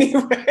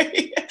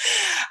 Anyway,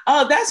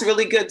 oh, that's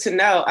really good to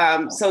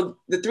know. So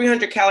the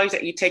 300 calories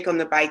that you take on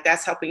the bike,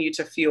 that's helping you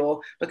to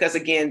fuel, because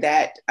again,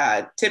 that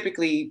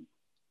typically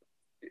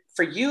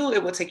for you,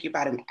 it will take you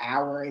about an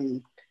hour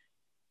and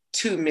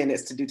 2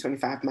 minutes to do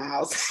 25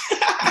 miles.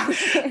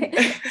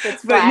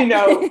 But, you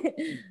know,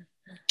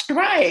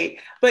 right.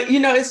 But, you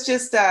know, it's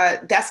just,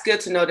 that's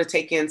good to know, to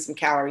take in some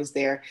calories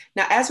there.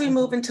 Now, as we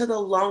move into the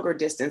longer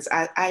distance,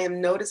 I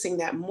am noticing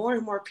that more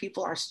and more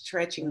people are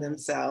stretching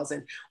themselves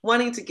and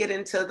wanting to get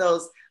into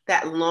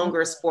that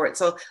longer sport.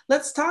 So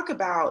let's talk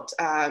about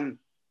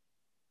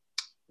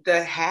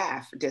the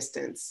half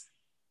distance.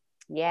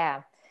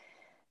 Yeah.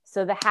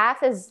 So the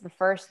half is the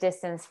first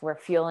distance where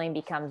fueling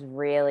becomes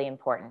really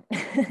important.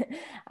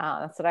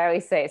 That's what I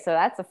always say. So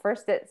that's the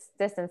first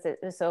distance.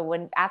 So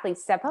when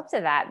athletes step up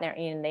to that,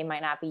 they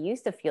might not be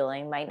used to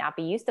fueling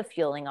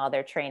all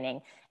their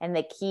training. And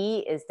the key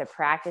is to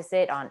practice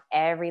it on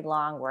every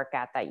long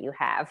workout that you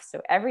have.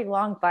 So every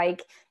long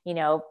bike,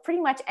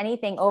 pretty much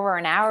anything over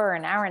an hour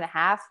and a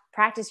half,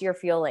 practice your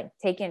fueling,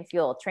 take in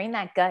fuel, train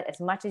that gut as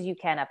much as you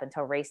can up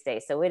until race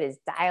day. So it is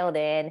dialed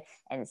in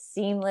and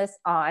seamless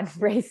on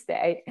race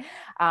day.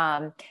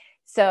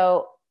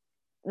 So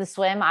the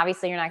swim,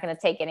 obviously you're not going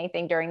to take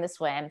anything during the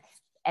swim.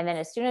 And then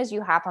as soon as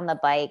you hop on the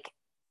bike,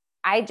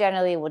 I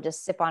generally will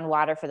just sip on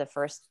water for the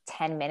first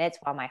 10 minutes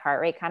while my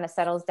heart rate kind of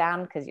settles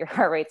down, because your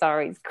heart rate's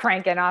always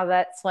cranking all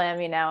that swim,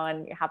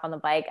 and you hop on the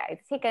bike. I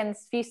take in a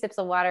few sips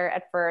of water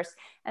at first.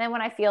 And then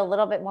when I feel a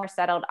little bit more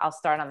settled, I'll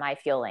start on my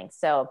fueling.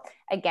 So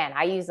again,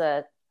 I use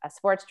a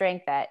sports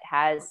drink that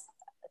has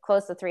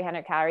close to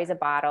 300 calories a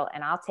bottle,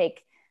 and I'll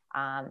take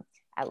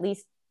at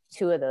least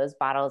 2 of those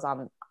bottles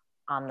on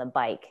the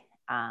bike.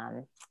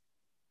 And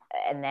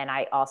then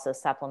I also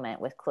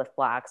supplement with Clif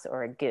Blocks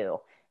or a goo.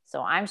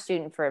 So I'm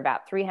shooting for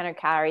about 300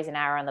 calories an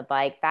hour on the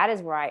bike. That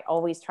is where I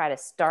always try to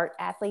start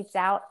athletes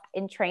out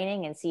in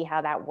training and see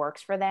how that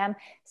works for them.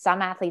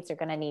 Some athletes are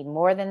going to need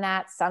more than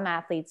that. Some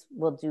athletes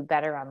will do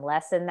better on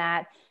less than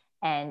that.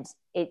 And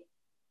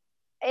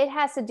it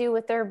has to do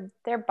with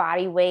their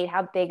body weight,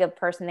 how big a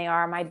person they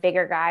are. My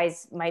bigger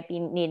guys might be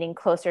needing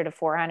closer to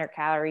 400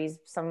 calories.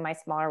 Some of my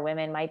smaller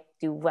women might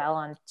do well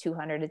on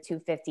 200 to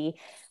 250,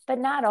 but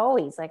not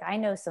always. Like I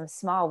know some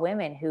small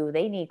women who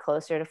they need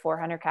closer to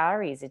 400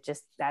 calories.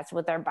 That's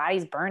what their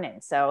body's burning.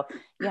 So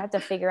you have to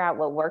figure out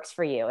what works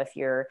for you. If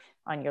you're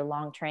on your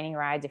long training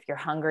rides, if you're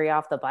hungry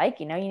off the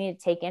bike, you need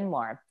to take in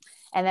more.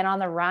 And then on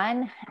the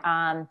run,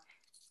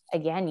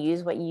 again,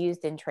 use what you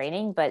used in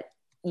training, but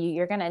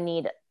you're going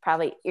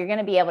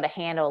to be able to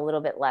handle a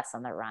little bit less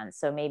on the run.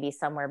 So maybe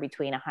somewhere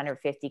between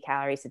 150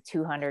 calories to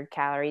 200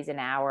 calories an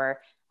hour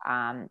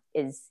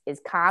is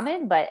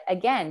common, but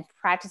again,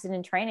 practice it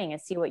in training and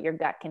see what your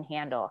gut can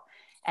handle.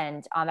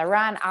 And on the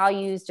run, I'll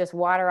use just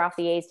water off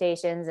the aid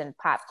stations and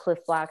pop Clif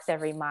Blocks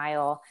every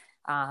mile.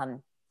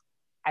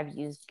 I've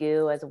used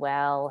goo as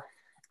well.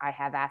 I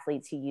have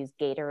athletes who use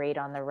Gatorade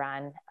on the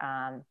run,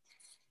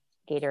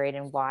 Gatorade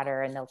and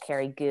water, and they'll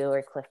carry goo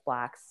or Clif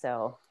Blocks.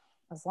 So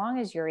as long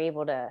as you're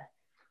able to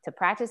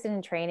practice it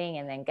in training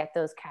and then get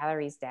those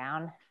calories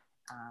down,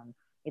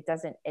 it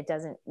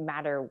doesn't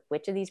matter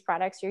which of these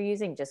products you're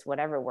using, just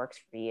whatever works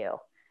for you.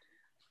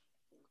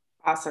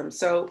 Awesome.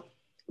 So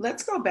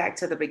let's go back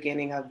to the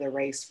beginning of the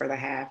race for the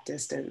half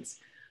distance.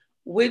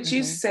 Would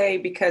you say,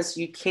 because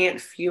you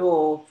can't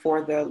fuel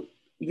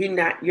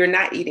you're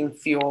not eating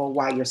fuel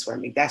while you're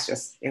swimming? That's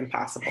just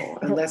impossible.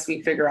 Unless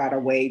we figure out a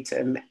way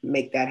to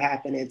make that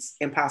happen, it's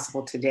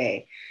impossible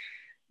today.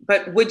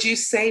 But would you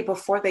say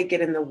before they get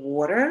in the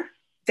water,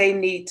 they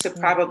need to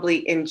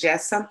probably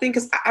ingest something?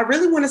 Because I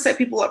really want to set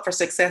people up for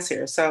success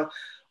here. So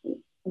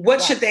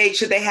what should they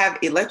have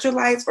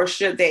electrolytes, or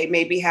should they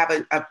maybe have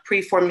a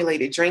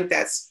pre-formulated drink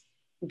that's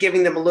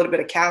giving them a little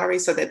bit of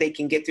calories so that they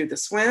can get through the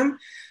swim?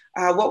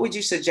 What would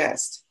you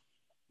suggest?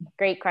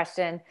 Great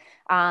question.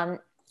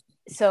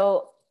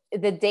 So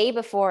the day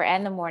before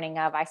and the morning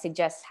of, I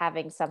suggest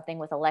having something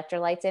with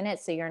electrolytes in it.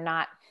 So you're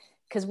not,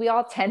 because we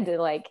all tend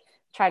to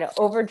try to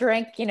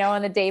overdrink,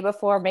 on the day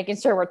before, making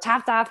sure we're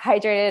topped off,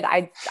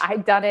 hydrated.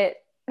 I've done it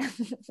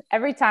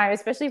every time,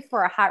 especially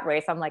for a hot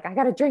race. I'm like, I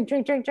got to drink.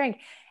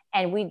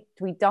 And we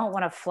don't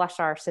want to flush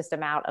our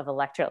system out of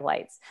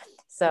electrolytes.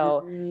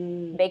 So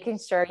making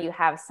sure you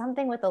have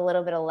something with a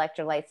little bit of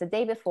electrolytes the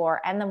day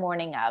before and the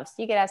morning of. So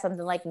you could have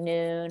something like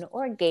Noon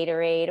or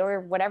Gatorade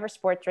or whatever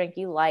sports drink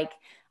you like.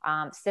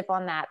 Sip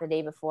on that the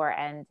day before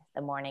and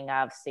the morning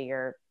of, so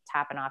you're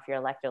topping off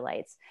your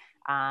electrolytes.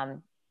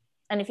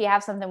 And if you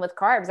have something with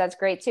carbs, that's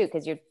great too,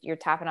 because you're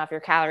topping off your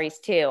calories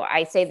too.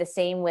 I say the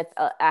same with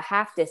a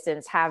half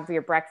distance. Have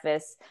your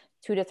breakfast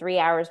 2 to 3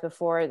 hours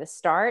before the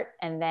start,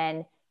 and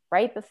then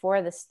right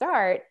before the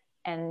start,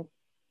 and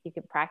you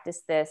can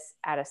practice this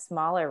at a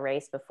smaller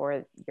race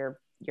before your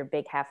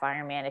big half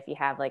Ironman. If you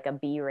have like a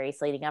B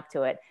race leading up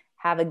to it,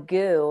 have a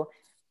GU,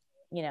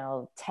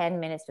 10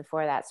 minutes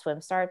before that swim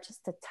start,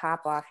 just to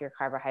top off your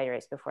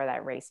carbohydrates before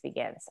that race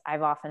begins.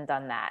 I've often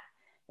done that,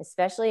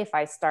 especially if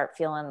I start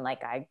feeling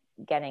like I'm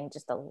getting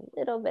just a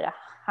little bit of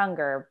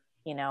hunger,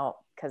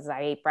 because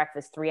I ate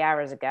breakfast 3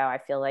 hours ago. I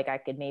feel like I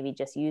could maybe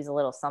just use a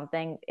little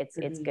something. It's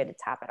good to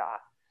top it off.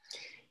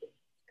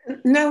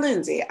 Now,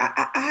 Lindsay,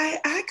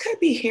 I could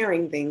be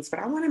hearing things, but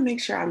I want to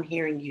make sure I'm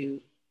hearing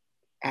you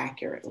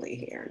accurately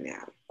here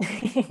now.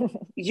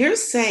 You're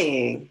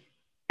saying,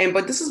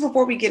 but this is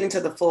before we get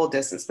into the full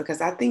distance, because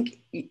I think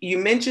you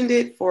mentioned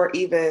it for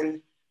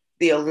even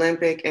the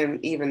Olympic and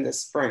even the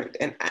sprint.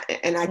 And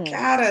I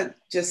gotta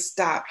just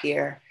stop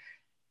here.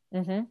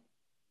 Mm-hmm.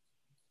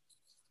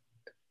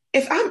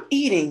 If I'm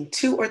eating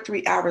 2 or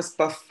 3 hours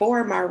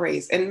before my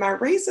race and my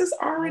race is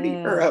already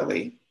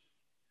early,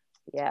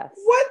 yes,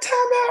 what time do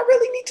I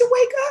really need to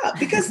wake up?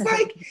 Because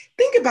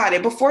think about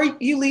it, before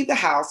you leave the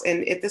house,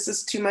 and if this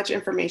is too much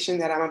information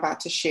that I'm about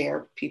to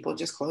share, people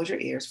just close your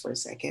ears for a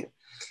second.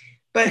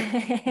 But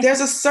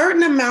there's a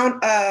certain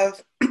amount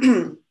of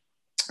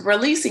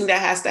releasing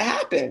that has to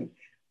happen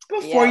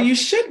before you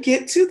should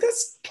get to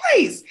this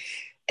place.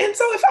 And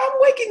so if I'm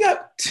waking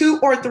up 2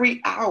 or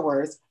 3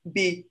 hours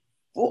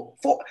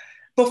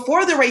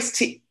before the race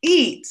to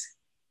eat,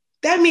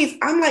 that means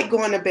I'm like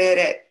going to bed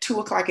at 2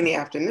 o'clock in the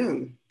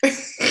afternoon.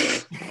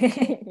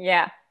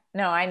 Yeah,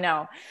 no, I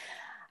know.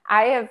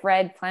 I have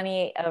read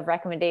plenty of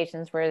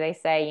recommendations where they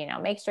say,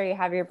 make sure you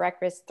have your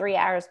breakfast 3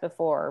 hours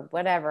before,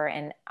 whatever.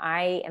 And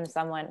I am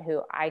someone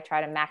who I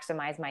try to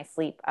maximize my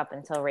sleep up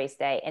until race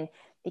day. And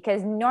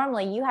because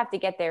normally you have to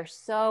get there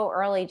so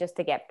early just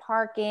to get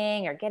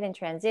parking or get in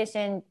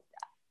transition.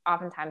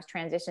 Oftentimes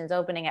transitions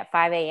opening at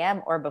 5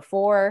 a.m. or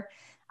before.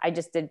 I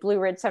just did Blue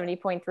Ridge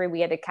 70.3.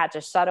 We had to catch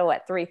a shuttle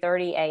at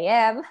 3:30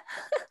 a.m.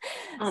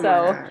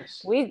 So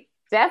we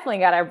definitely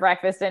got our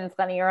breakfast in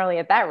plenty early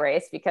at that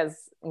race because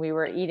we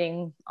were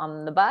eating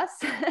on the bus.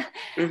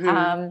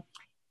 Mm-hmm.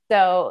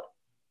 So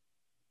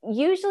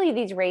usually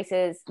these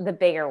races, the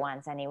bigger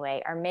ones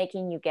anyway, are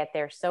making you get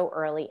there so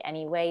early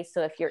anyway.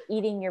 So if you're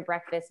eating your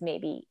breakfast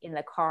maybe in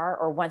the car,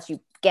 or once you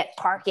get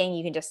parking,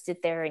 you can just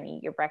sit there and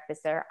eat your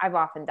breakfast there. I've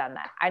often done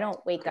that. I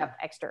don't wake up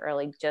extra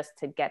early just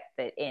to get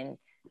it in,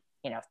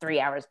 3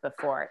 hours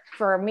before.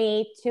 For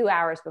me, 2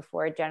 hours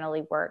before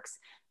generally works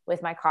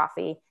with my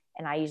coffee.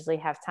 And I usually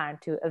have time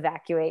to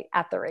evacuate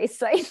at the race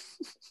site.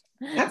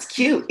 That's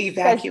cute.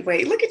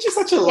 Evacuate. Look at you,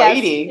 such a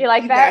lady. You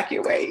like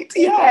evacuate.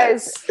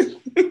 Yes.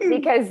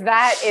 Because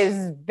that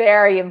is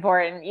very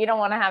important. You don't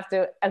want to have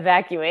to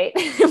evacuate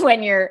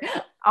when you're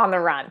on the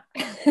run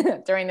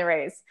during the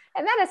race.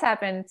 And that has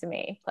happened to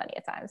me plenty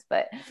of times.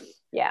 But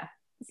yeah,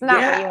 it's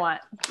not what you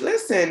want.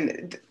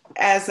 Listen,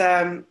 as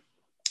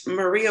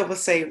Maria will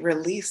say,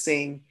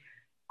 releasing,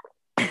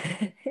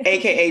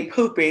 AKA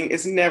pooping,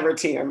 is never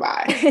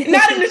TMI.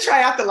 Not in the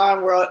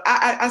triathlon world.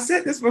 I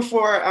said this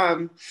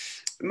before.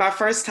 My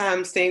first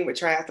time staying with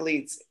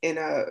triathletes in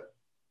a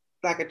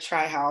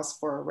tri house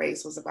for a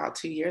race was about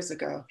 2 years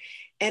ago.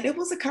 And it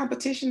was a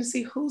competition to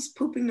see who's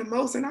pooping the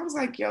most. And I was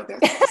like, yo,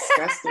 that's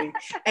disgusting.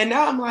 And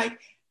now I'm like,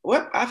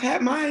 well, I've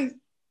had my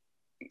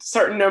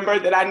certain number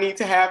that I need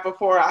to have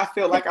before I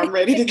feel like I'm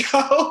ready to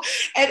go.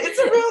 And it's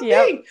a real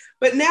thing.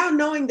 But now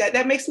knowing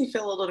that makes me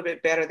feel a little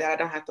bit better that I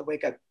don't have to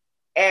wake up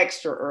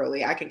extra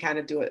early. I can kind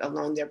of do it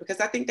alone there, because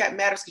I think that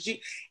matters, because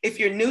if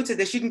you're new to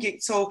this, you can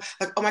get so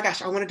like, oh my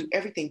gosh, I want to do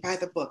everything by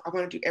the book. I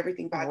want to do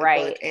everything by the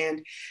book.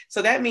 And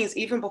so that means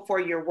even before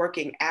you're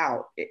working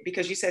out,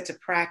 because you said to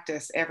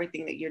practice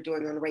everything that you're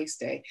doing on race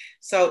day.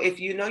 So if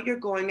you're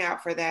going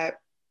out for that,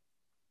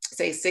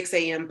 say 6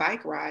 a.m.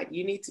 bike ride,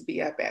 you need to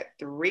be up at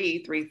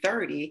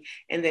 3:30,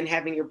 and then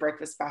having your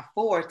breakfast by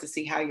 4 to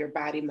see how your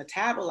body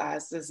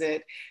metabolizes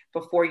it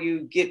before you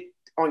get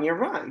on your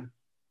run.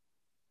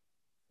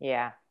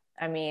 Yeah.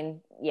 I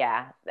mean,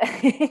 yeah.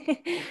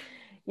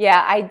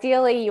 Yeah.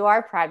 Ideally you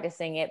are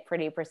practicing it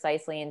pretty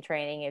precisely in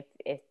training.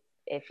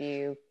 If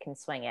you can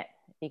swing it,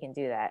 you can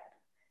do that.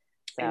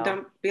 So, and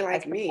don't be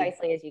like me. As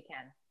precisely as you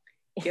can.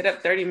 Get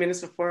up 30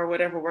 minutes before or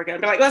whatever workout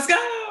and be like, let's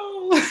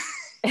go.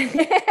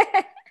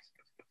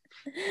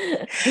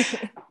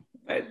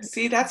 But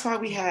see, that's why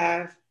we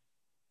have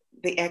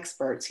the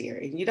experts here,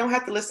 and you don't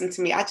have to listen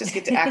to me. I just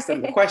get to ask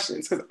them the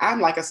questions, because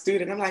I'm like a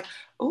student. I'm like,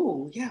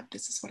 oh yeah,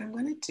 this is what I'm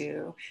going to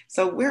do.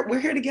 So we're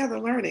here together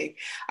learning.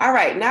 All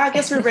right, now I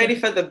guess we're ready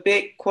for the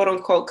big quote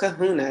unquote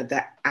kahuna,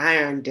 the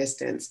iron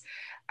distance.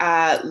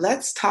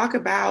 Let's talk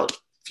about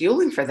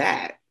fueling for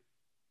that.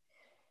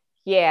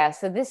 Yeah.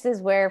 So this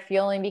is where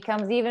fueling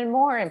becomes even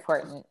more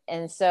important.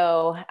 And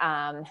so,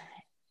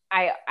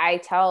 I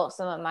tell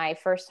some of my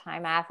first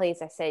time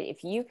athletes, I say,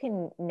 if you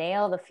can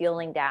nail the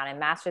fueling down and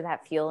master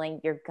that fueling,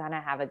 you're going to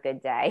have a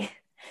good day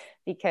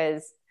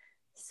because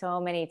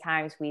so many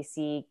times we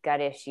see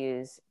gut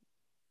issues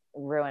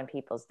ruin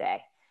people's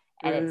day.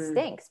 And it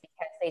stinks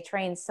because they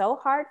train so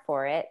hard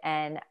for it.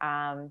 And,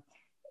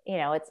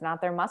 it's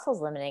not their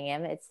muscles limiting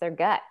them, it's their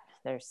gut.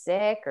 They're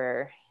sick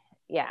or,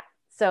 yeah.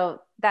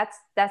 So that's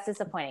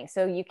disappointing.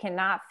 So you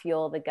cannot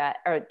fuel the gut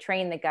or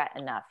train the gut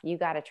enough. You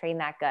got to train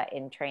that gut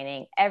in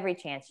training every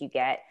chance you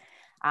get.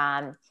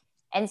 And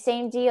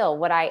same deal.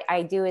 What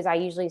I do is I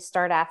usually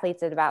start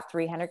athletes at about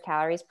 300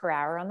 calories per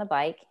hour on the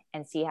bike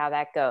and see how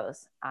that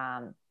goes.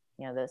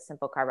 Those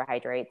simple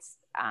carbohydrates,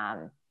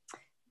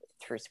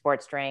 through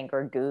sports drink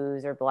or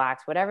goos or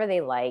blocks, whatever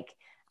they like.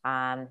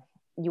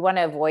 You want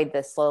to avoid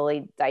the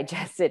slowly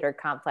digested or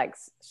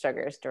complex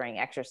sugars during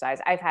exercise.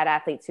 I've had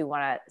athletes who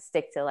want to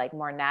stick to like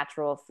more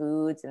natural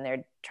foods and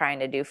they're trying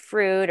to do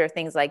fruit or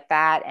things like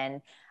that.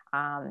 And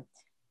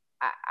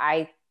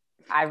I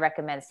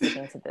recommend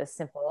sticking to those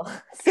simple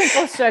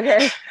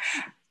sugars.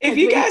 If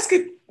you guys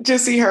could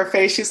just see her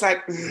face, she's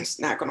like, it's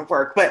not going to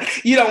work,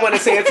 but you don't want to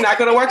say it's not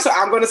going to work. So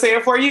I'm going to say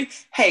it for you.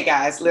 Hey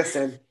guys,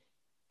 listen,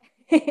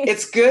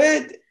 it's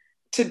good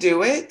to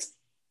do it,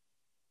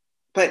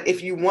 but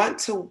if you want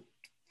to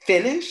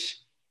finish,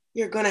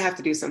 you're going to have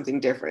to do something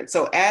different.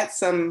 So add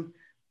some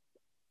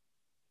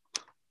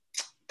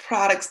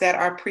products that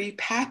are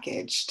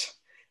pre-packaged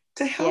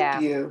to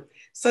help you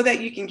so that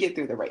you can get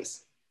through the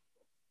race.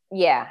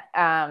 Yeah.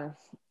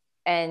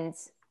 And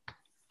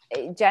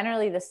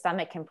generally the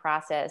stomach can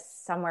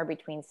process somewhere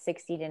between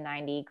 60 to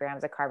 90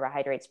 grams of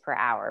carbohydrates per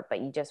hour,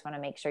 but you just want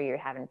to make sure you're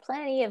having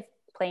plenty of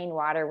plain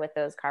water with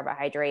those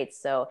carbohydrates.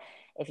 So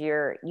if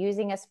you're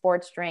using a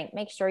sports drink,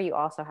 make sure you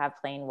also have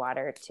plain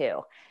water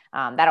too.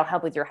 That'll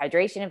help with your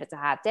hydration. If it's a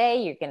hot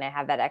day, you're going to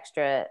have that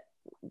extra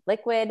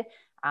liquid,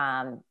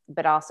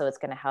 but also it's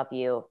going to help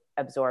you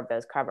absorb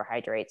those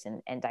carbohydrates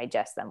and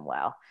digest them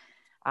well.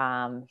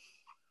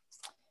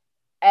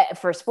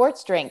 For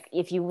sports drink,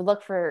 if you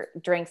look for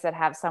drinks that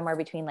have somewhere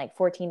between like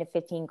 14 to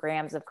 15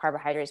 grams of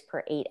carbohydrates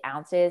per 8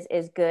 ounces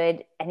is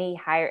good. Any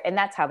higher, and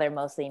that's how they're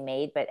mostly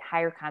made, but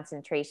higher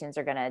concentrations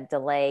are going to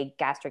delay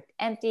gastric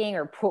emptying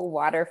or pull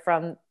water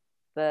from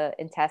the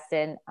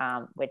intestine,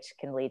 which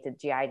can lead to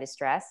GI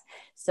distress.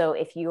 So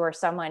if you are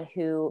someone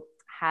who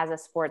has a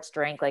sports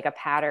drink like a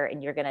powder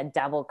and you're going to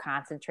double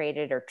concentrate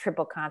it or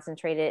triple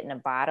concentrate it in a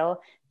bottle,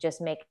 just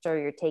make sure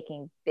you're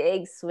taking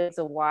big swigs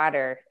of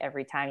water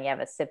every time you have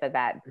a sip of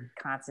that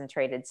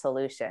concentrated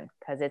solution,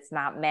 because it's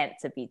not meant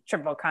to be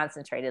triple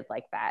concentrated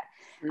like that.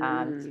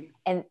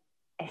 And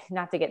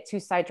not to get too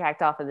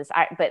sidetracked off of this,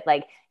 but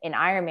like in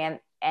Ironman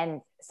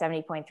and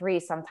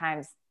 70.3,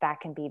 sometimes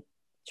that can be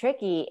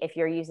tricky if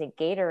you're using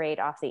Gatorade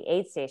off the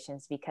aid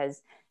stations,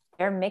 because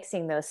they're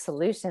mixing those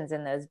solutions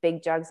in those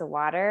big jugs of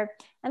water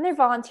and they're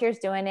volunteers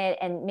doing it.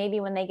 And maybe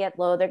when they get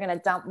low, they're going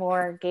to dump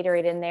more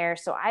Gatorade in there.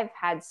 So I've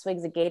had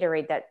swigs of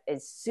Gatorade that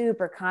is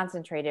super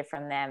concentrated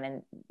from them.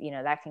 And,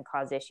 that can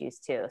cause issues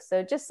too.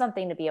 So just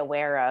something to be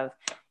aware of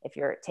if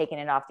you're taking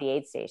it off the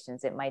aid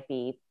stations,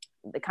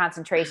 the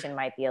concentration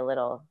might be a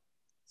little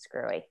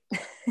screwy.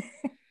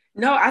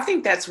 No, I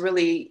think that's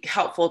really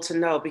helpful to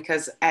know,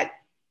 because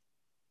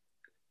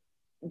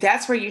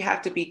that's where you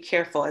have to be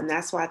careful. And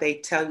that's why they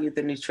tell you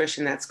the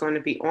nutrition that's going to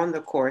be on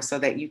the course so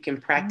that you can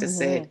practice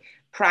it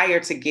prior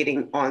to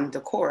getting on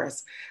the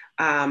course.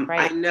 Right.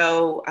 I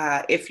know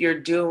if you're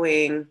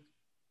doing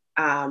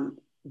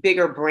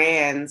bigger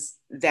brands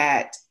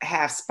that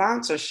have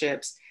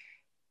sponsorships,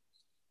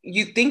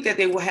 you think that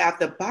they will have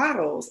the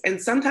bottles, and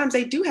sometimes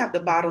they do have the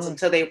bottles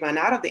until they run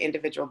out of the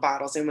individual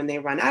bottles. And when they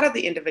run out of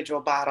the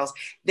individual bottles,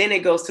 then it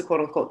goes to quote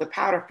unquote the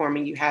powder form,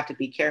 and you have to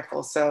be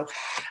careful. So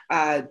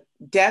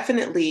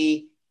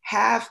definitely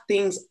have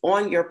things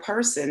on your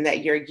person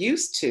that you're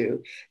used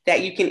to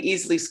that you can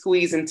easily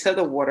squeeze into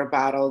the water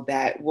bottle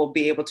that will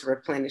be able to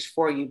replenish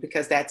for you,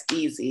 because that's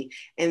easy.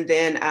 And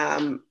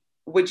then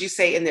would you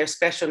say in their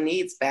special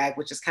needs bag,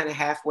 which is kind of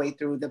halfway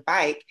through the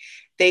bike,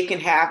 they can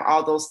have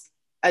all those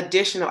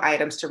additional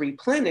items to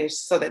replenish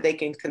so that they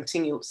can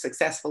continue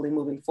successfully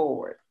moving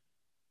forward?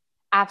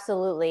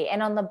 Absolutely.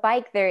 And on the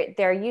bike,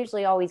 they're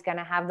usually always going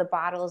to have the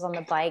bottles on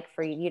the bike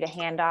for you to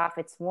hand off.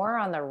 It's more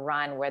on the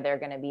run where they're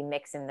going to be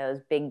mixing those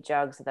big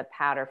jugs of the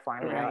powder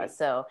formula. Right.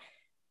 So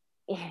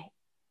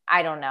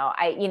I don't know.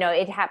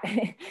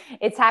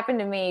 It's happened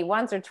to me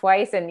once or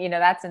twice, and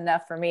that's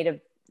enough for me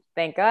to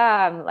think,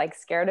 I'm like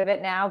scared of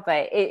it now,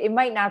 but it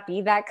might not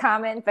be that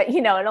common, but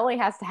it only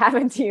has to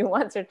happen to you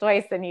once or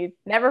twice and you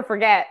never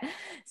forget.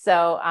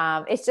 So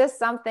it's just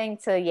something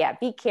to,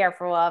 be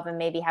careful of, and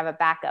maybe have a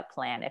backup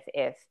plan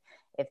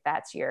if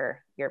that's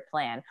your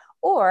plan.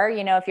 Or,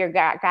 if you're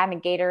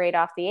grabbing Gatorade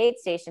off the aid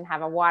station,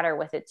 have a water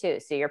with it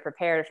too. So you're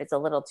prepared if it's a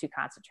little too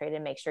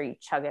concentrated, make sure you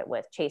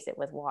chase it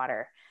with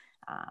water.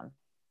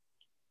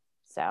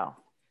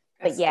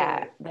 But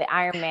yeah, the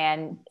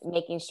Ironman,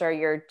 making sure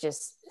you're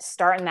just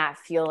starting that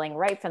fueling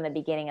right from the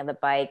beginning of the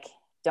bike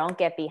don't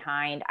get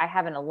behind. I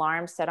have an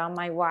alarm set on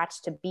my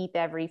watch to beep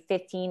every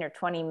 15 or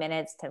 20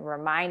 minutes to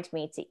remind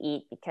me to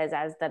eat, because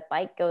as the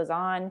bike goes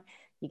on,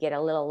 you get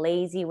a little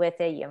lazy with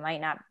it. You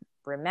might not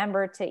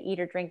remember to eat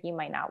or drink. You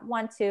might not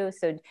want to.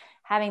 So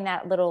having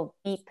that little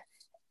beep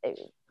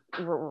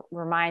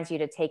reminds you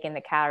to take in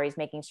the calories,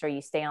 making sure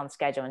you stay on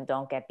schedule and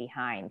don't get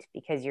behind,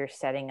 because you're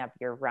setting up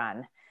your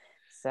run.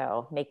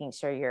 So making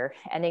sure you're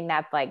ending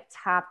that bike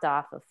topped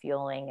off of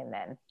fueling and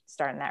then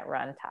starting that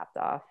run topped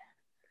off.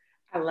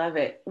 I love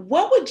it.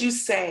 What would you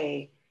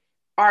say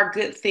are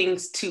good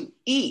things to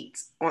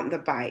eat on the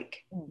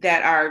bike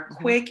that are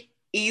quick,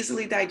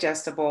 easily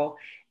digestible,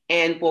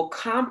 and will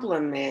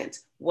complement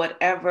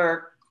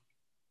whatever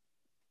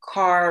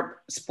carb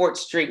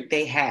sports drink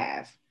they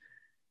have?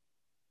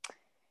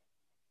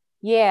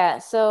 Yeah.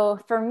 So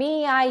for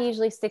me, I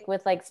usually stick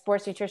with like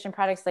sports nutrition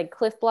products like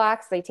Cliff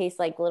Blocks. They taste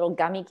like little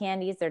gummy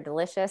candies. They're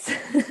delicious. So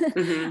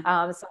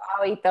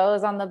I'll eat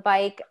those on the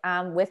bike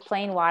with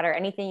plain water.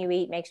 Anything you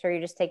eat, make sure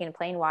you're just taking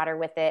plain water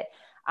with it.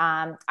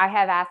 I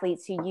have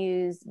athletes who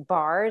use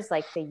bars,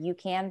 like the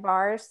UCAN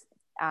bars.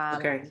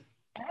 Okay.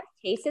 I've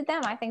tasted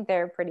them. I think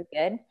they're pretty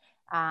good.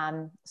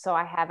 So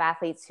I have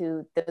athletes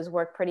who those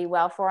work pretty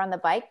well for on the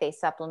bike. They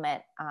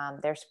supplement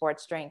their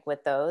sports drink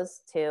with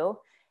those too.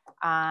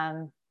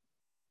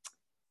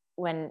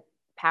 When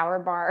Power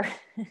Bar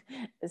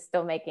is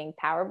still making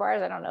Power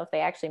Bars, I don't know if they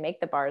actually make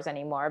the bars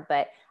anymore,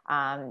 but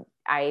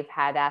I've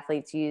had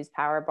athletes use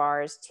Power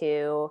Bars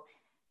too.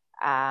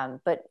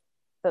 But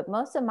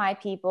most of my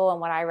people and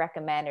what I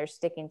recommend are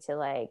sticking to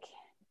like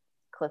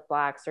Cliff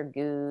Blocks or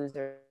Goos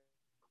or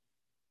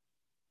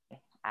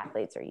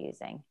athletes are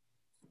using.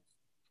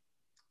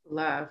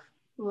 Love,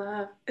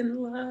 and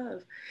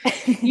love.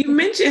 You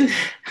mentioned,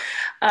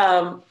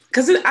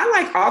 because I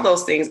like all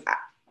those things.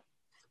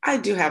 I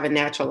do have a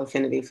natural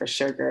affinity for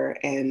sugar,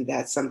 and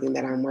that's something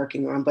that I'm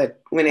working on. But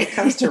when it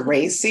comes to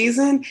race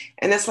season,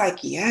 and it's like,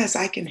 yes,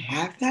 I can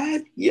have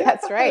that. Yes,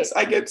 that's right.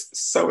 I get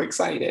so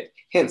excited.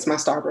 Hence my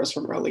Starburst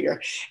from earlier.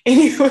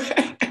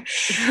 Anyway,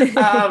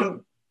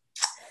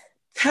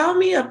 tell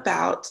me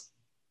about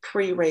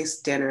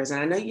pre-race dinners.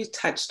 And I know you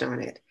touched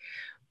on it,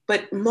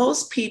 but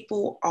most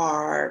people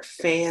are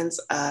fans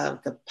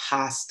of the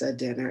pasta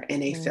dinner,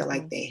 and they feel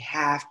like they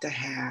have to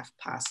have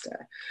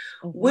pasta.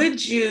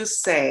 Would you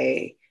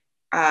say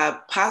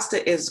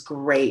pasta is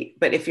great,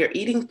 but if you're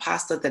eating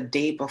pasta the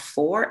day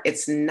before,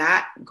 it's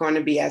not going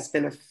to be as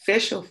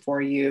beneficial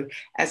for you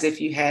as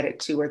if you had it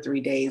 2 or 3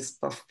 days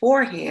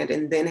beforehand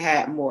and then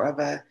had more of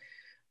a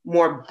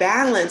more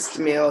balanced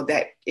meal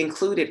that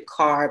included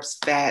carbs,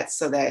 fats,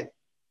 so that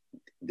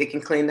they can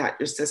clean out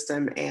your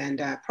system,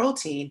 and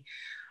protein?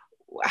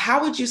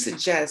 How would you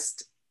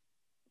suggest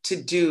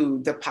to do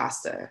the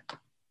pasta?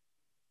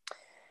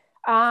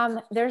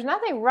 There's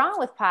nothing wrong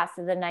with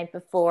pasta the night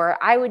before.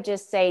 I would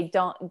just say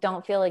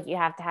don't feel like you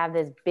have to have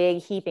this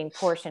big heaping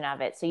portion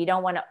of it. So you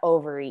don't want to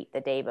overeat the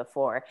day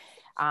before.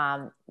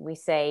 We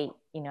say,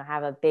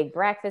 have a big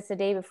breakfast the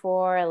day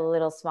before, a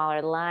little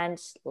smaller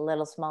lunch, a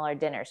little smaller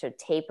dinner. So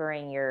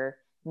tapering your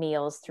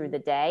meals through the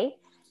day,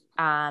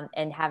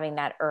 and having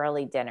that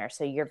early dinner.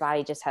 So your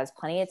body just has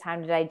plenty of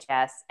time to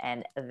digest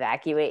and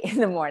evacuate in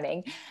the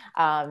morning.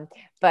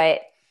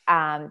 But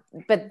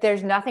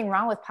there's nothing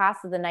wrong with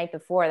pasta the night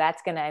before.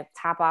 That's going to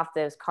top off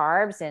those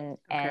carbs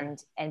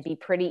and be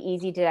pretty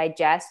easy to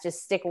digest.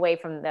 Just stick away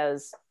from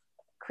those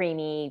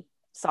creamy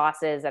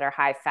sauces that are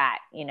high fat,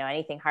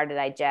 anything hard to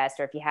digest,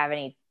 or if you have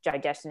any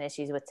digestion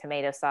issues with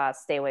tomato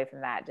sauce, stay away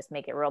from that. Just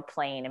make it real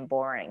plain and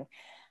boring.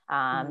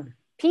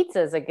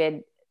 Pizza is a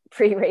good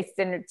pre-race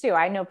dinner too.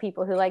 I know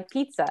people who like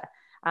pizza.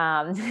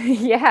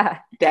 Yeah.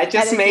 That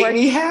just made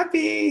me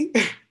happy.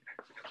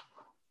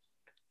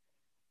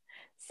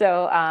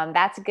 So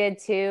that's good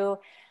too.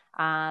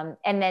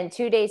 And then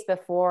 2 days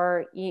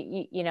before,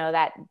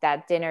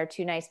 that dinner,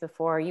 2 nights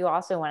before, you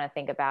also want to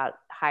think about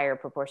higher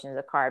proportions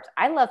of carbs.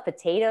 I love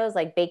potatoes,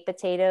 like baked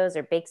potatoes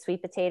or baked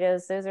sweet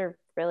potatoes. Those are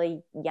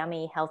really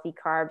yummy, healthy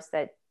carbs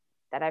that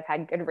I've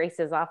had good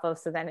races off of.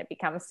 So then it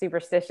becomes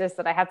superstitious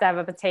that I have to have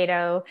a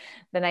potato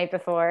the night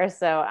before.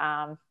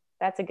 So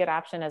that's a good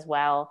option as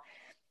well.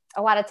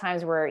 A lot of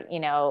times we're,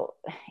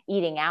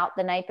 eating out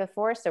the night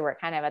before. So we're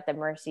kind of at the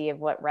mercy of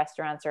what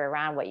restaurants are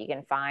around, what you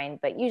can find.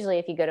 But usually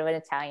if you go to an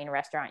Italian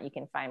restaurant, you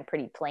can find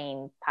pretty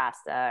plain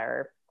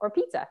pasta or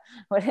pizza,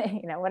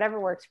 whatever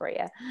works for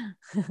you.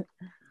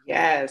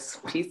 Yes,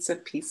 pizza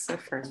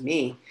for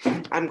me.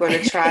 I'm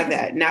going to try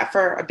that. Not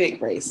for a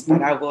big race,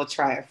 but I will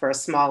try it for a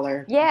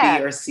smaller B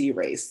or C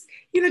race.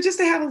 Just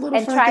to have a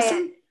little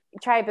fun.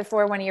 Try it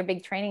before one of your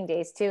big training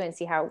days too, and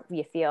see how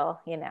you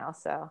feel.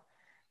 So.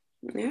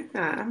 Yeah,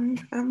 I'm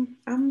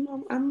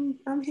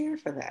here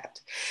for that.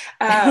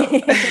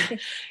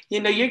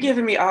 You're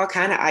giving me all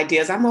kind of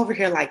ideas. I'm over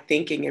here like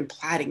thinking and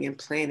plotting and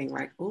planning,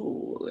 like,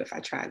 ooh, if I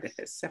try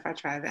this, if I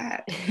try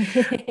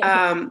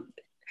that.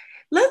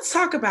 Let's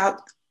talk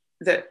about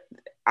the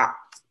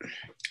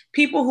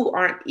people who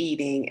aren't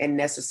eating and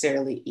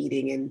necessarily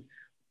eating, and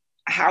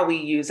how we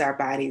use our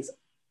bodies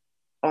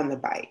on the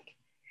bike.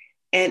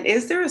 And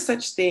is there a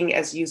such thing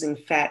as using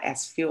fat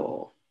as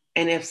fuel?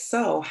 And if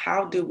so,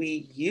 how do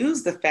we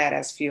use the fat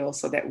as fuel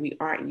so that we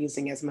aren't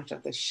using as much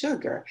of the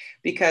sugar?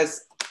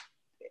 Because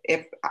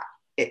if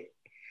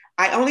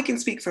I only can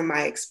speak from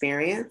my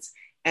experience,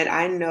 and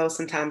I know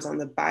sometimes on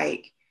the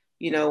bike,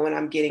 when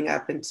I'm getting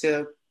up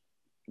into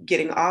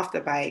getting off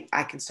the bike,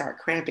 I can start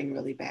cramping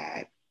really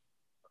bad.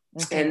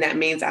 Mm-hmm. And that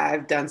means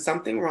I've done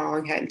something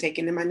wrong, hadn't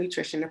taken in my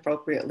nutrition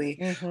appropriately,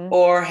 mm-hmm.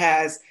 or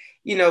has,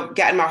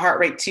 gotten my heart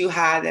rate too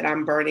high that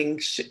I'm burning,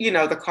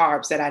 the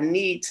carbs that I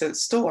need to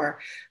store.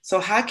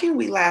 So how can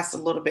we last a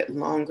little bit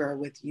longer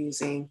with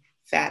using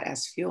fat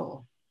as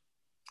fuel?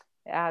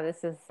 Yeah,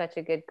 this is such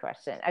a good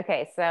question.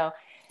 Okay, so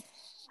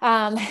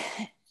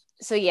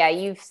yeah,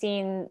 you've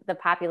seen the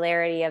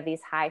popularity of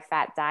these high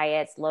fat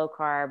diets, low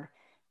carb,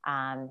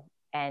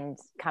 and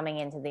coming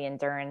into the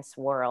endurance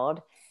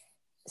world.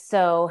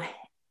 So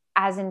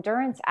as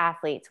endurance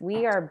athletes,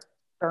 we are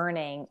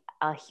burning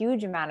a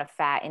huge amount of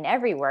fat in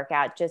every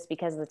workout just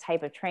because of the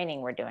type of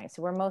training we're doing.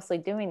 So we're mostly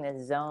doing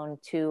the zone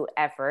 2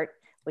 effort,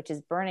 which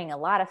is burning a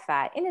lot of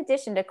fat in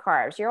addition to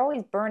carbs. You're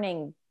always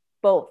burning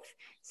both.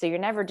 So you're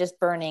never just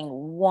burning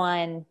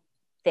one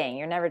thing.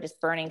 You're never just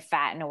burning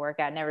fat in a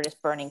workout, never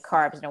just burning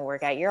carbs in a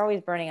workout. You're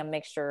always burning a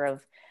mixture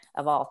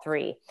of all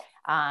three.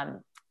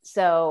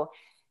 So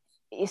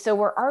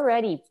we're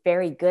already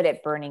very good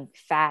at burning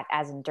fat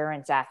as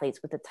endurance athletes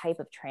with the type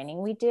of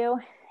training we do,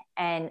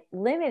 and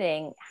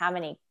limiting how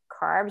many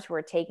carbs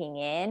we're taking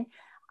in.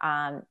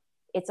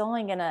 It's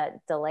only going to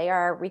delay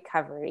our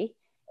recovery.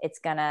 It's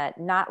going to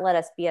not let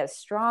us be as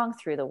strong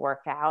through the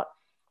workout.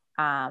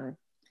 And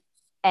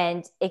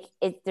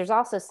there's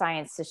also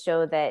science to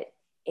show that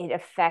it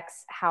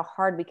affects how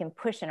hard we can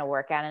push in a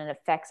workout, and it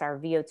affects our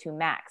VO2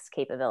 max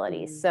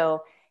capabilities. Mm-hmm.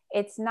 So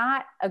it's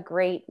not a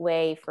great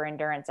way for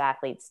endurance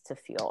athletes to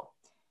fuel.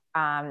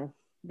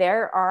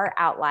 There are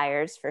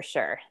outliers for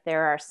sure.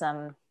 There are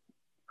some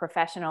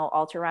professional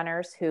ultra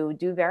runners who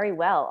do very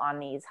well on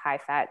these high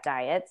fat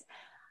diets.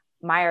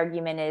 My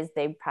argument is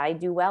they probably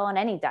do well on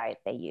any diet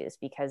they use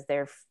because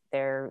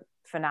they're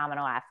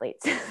phenomenal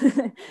athletes.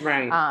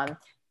 Right.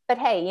 But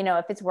hey,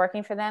 if it's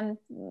working for them,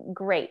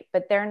 great.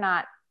 But they're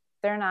not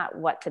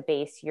what to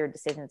base your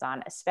decisions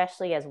on,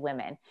 especially as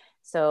women.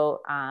 So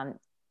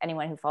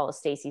anyone who follows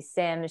Stacy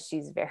Sims,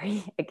 she's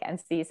very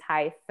against these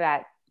high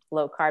fat,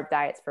 low carb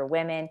diets for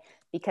women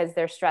because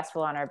they're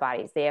stressful on our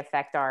bodies. They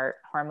affect our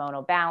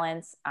hormonal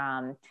balance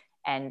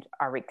and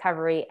our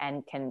recovery,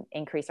 and can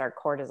increase our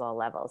cortisol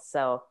levels.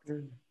 So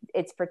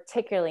it's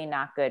particularly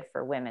not good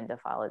for women to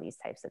follow these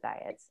types of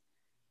diets.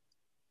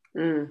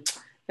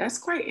 That's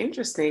quite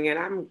interesting.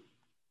 And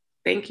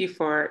thank you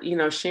for,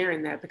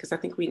 sharing that, because I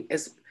think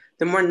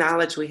the more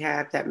knowledge we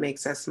have, that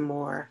makes us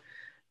more,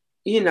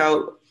 it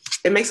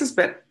makes us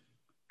better.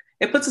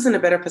 It puts us in a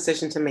better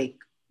position to make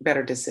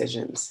better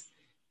decisions,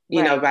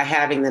 by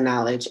having the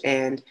knowledge.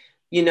 And,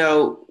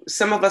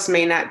 some of us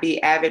may not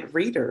be avid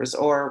readers,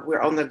 or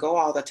we're on the go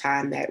all the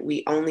time, that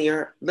we only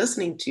are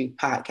listening to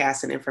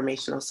podcasts and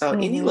informational. So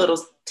any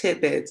little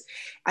tidbits,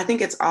 I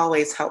think it's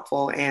always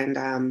helpful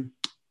and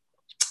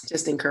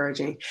just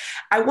encouraging.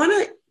 I want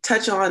to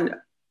touch on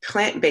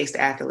plant-based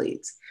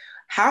athletes.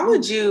 How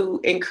would you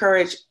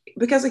encourage,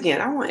 because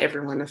again, I want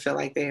everyone to feel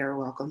like they are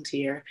welcomed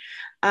here,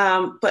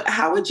 but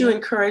how would you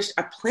encourage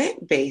a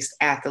plant-based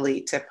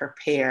athlete to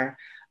prepare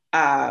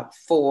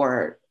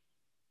for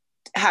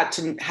how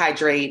to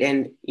hydrate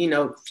and,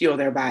 fuel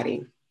their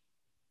body?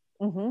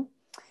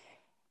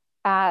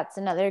 It's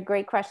another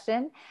great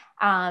question.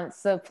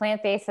 So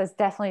plant-based has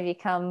definitely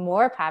become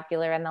more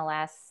popular in the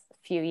last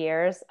few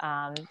years.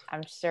 I'm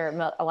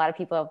sure a lot of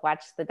people have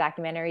watched the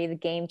documentary, The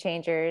Game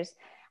Changers.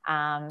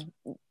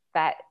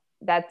 That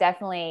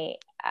definitely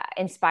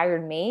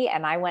inspired me,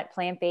 and I went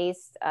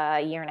plant-based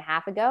a year and a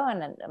half ago,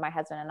 and my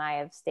husband and I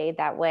have stayed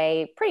that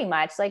way pretty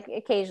much. Like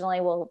occasionally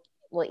we'll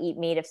eat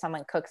meat if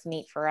someone cooks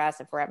meat for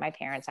us, if we're at my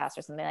parents' house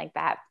or something like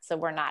that. So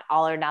we're not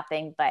all or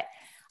nothing, but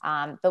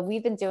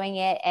we've been doing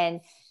it.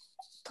 And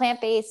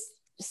plant-based,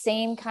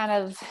 same kind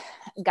of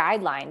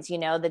guidelines,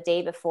 the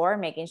day before,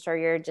 making sure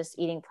you're just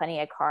eating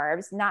plenty of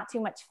carbs, not too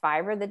much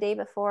fiber the day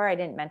before. I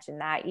didn't mention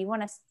that. You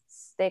want to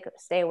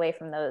stay away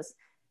from the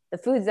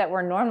foods that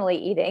we're normally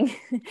eating,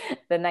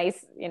 the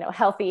nice,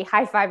 healthy,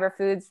 high fiber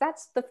foods.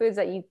 That's the foods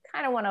that you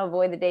kind of want to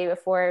avoid the day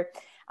before,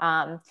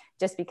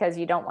 just because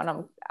you don't want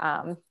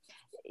them,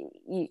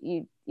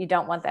 you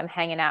don't want them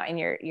hanging out in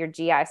your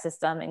GI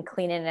system and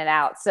cleaning it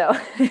out. So,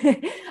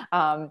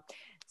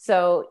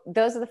 so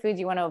those are the foods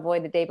you want to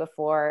avoid the day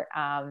before.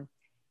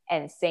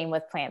 And same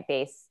with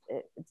plant-based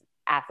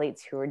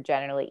athletes who are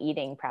generally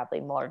eating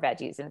probably more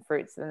veggies and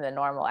fruits than the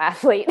normal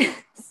athlete.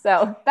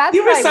 So that's,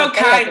 you were so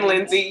kind,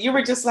 Lindsay. You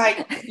were just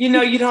like,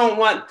 you don't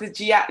want the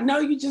GI. No,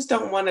 you just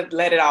don't want to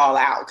let it all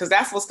out, because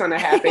that's what's going to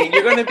happen.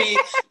 You're going to be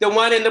the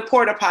one in the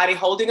porta potty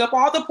holding up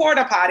all the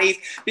porta potties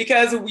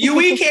because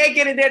we can't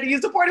get in there to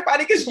use the porta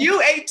potty because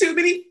you ate too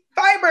many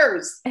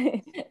fibers.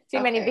 Too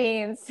many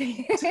beans.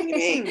 Too many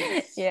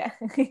beans. Yeah.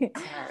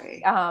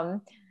 Sorry.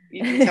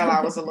 You can tell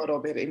I was a little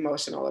bit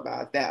emotional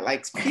about that.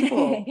 Like,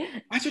 people,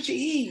 watch what you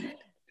eat.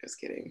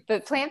 Just kidding.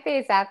 But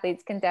plant-based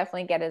athletes can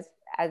definitely get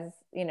as,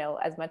 you know,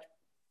 as much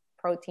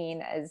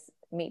protein as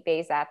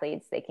meat-based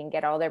athletes. They can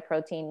get all their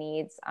protein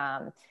needs.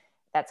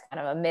 That's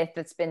kind of a myth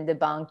that's been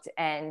debunked.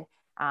 And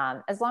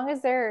as long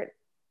as they're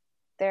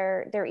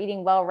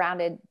eating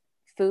well-rounded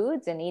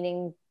foods and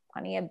eating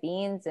plenty of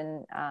beans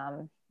and,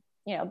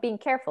 you know, being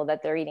careful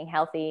that they're eating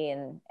healthy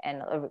and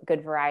a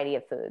good variety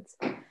of foods.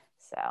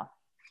 So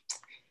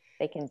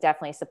they can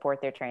definitely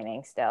support their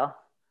training still.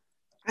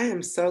 I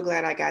am so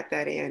glad I got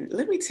that in.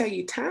 Let me tell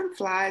you, time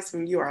flies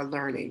when you are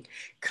learning.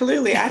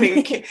 Clearly, I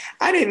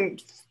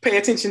didn't pay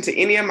attention to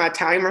any of my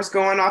timers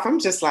going off. I'm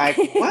just like,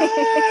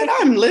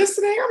 what? I'm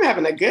listening. I'm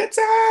having a good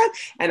time.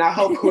 And I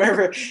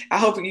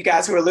hope you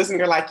guys who are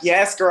listening are like,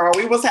 yes, girl,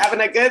 we was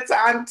having a good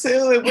time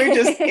too. And we're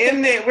just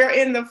in it. We're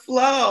in the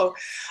flow.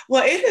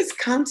 Well, it has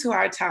come to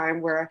our time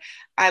where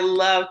I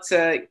love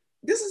to,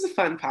 this is a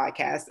fun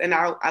podcast, and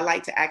I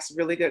like to ask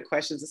really good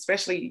questions,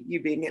 especially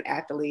you being an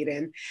athlete.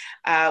 And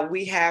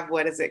we have,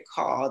 what is it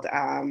called?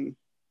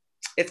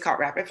 It's called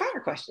rapid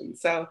fire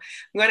questions. So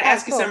I'm going to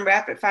ask you some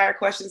rapid fire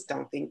questions.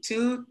 Don't think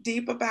too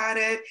deep about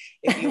it.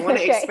 If you want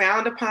to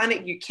expound upon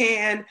it, you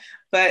can,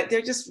 but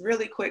they're just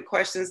really quick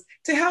questions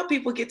to help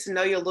people get to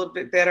know you a little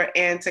bit better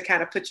and to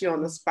kind of put you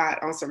on the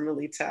spot on some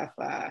really tough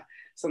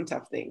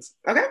things.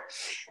 Okay.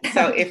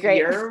 So if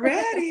you're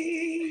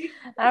ready.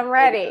 I'm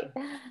ready.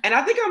 And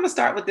I think I'm going to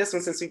start with this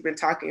one since we've been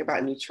talking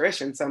about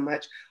nutrition so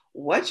much.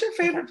 What's your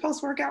favorite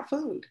post-workout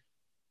food?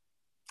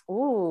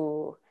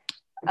 Ooh.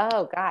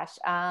 Oh gosh.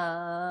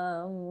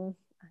 I'm going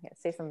to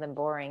say something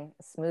boring.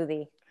 A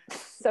smoothie.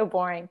 So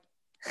boring.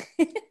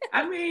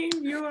 I mean,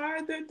 you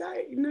are the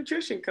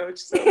nutrition coach,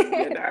 so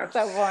you know.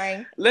 So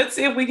boring. Let's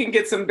see if we can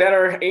get some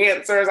better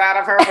answers out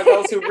of her for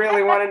those who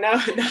really want to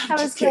know. No, that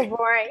was so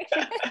boring.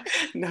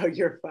 No,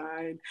 you're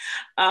fine.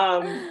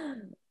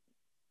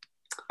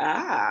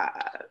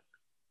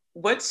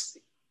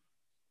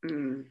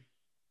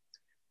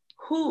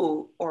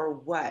 Who or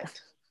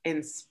what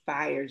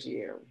inspires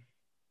you?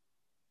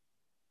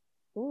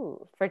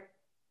 Ooh, for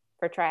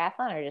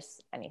triathlon or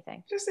just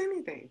anything? Just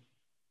anything.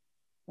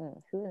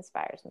 Who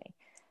inspires me?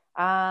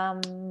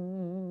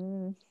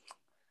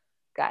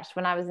 Gosh,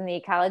 when I was in the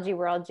ecology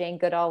world, Jane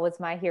Goodall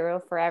was my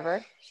hero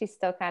forever. She's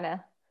still kind of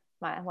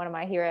one of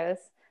my heroes.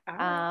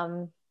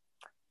 And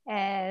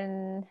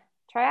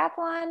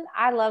triathlon,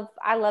 I love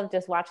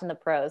just watching the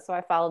pros. So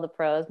I follow the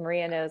pros.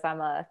 Maria knows I'm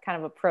a kind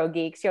of a pro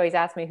geek. She always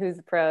asks me who's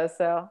the pros.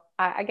 So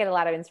I get a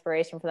lot of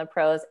inspiration from the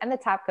pros and the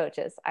top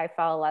coaches. I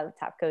follow a lot of the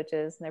top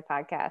coaches and their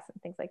podcasts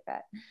and things like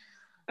that.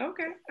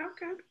 Okay.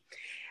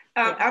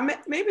 I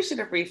maybe should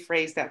have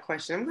rephrased that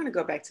question. I'm going to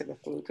go back to the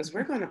food because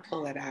we're going to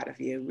pull it out of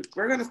you.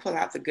 We're going to pull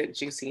out the good,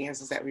 juicy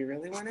answers that we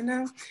really want to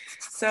know.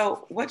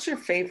 So what's your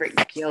favorite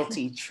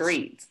guilty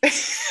treat?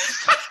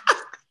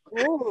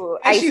 Ooh,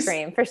 ice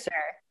cream for sure.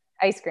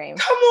 Ice cream.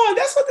 Come on.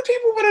 That's what the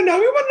people want to know.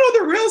 We want to know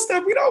the real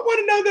stuff. We don't want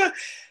to know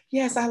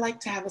yes, I like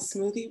to have a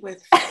smoothie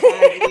with 5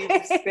 leaves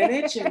of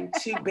spinach and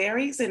 2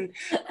 berries and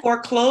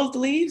 4 clove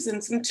leaves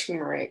and some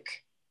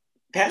turmeric.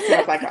 That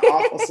sounds like an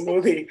awful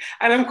smoothie.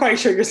 And I'm quite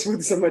sure your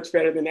smoothies are much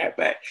better than that.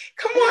 But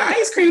come on,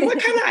 ice cream. What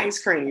kind of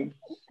ice cream?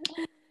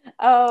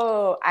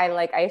 Oh, I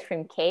like ice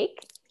cream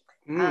cake.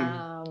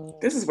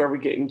 This is where we're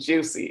getting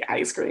juicy.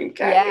 Ice cream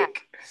cake. Yeah,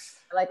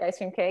 I like ice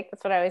cream cake.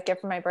 That's what I always get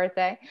for my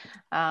birthday.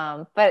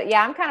 But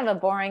yeah, I'm kind of a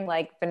boring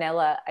like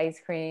vanilla ice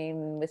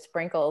cream with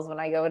sprinkles when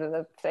I go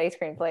to the ice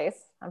cream place.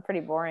 I'm pretty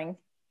boring.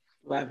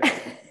 Love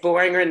it.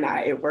 Boring or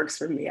not, it works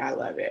for me. I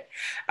love it.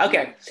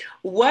 Okay.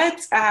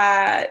 What's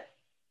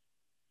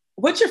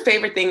your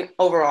favorite thing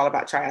overall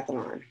about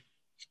triathlon?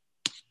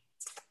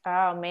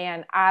 Oh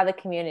man, the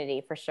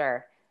community for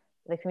sure.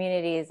 The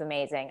community is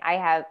amazing. I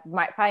have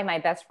probably my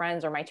best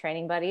friends are my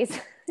training buddies.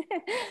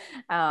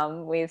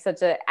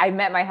 I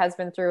met my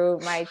husband through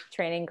my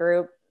training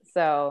group.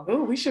 So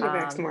we should have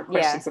asked more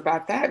questions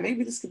about that.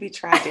 Maybe this could be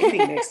try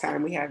dating next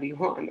time we have you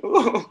on.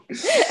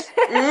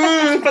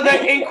 For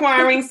the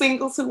inquiring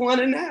singles who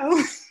want to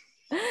know.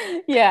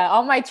 Yeah,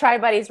 all my tri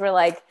buddies were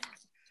like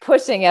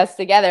pushing us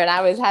together, and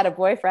I had a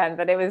boyfriend,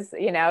 but it was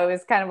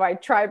kind of my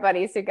tri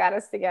buddies who got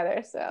us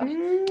together.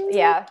 So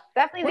yeah,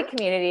 definitely the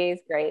community is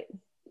great.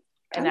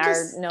 And our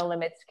No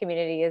Limits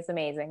community is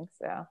amazing.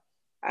 So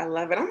I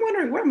love it. I'm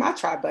wondering where my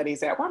tri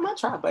buddies at. Why my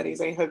tri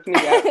buddies ain't hooked me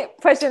up?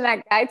 Pushing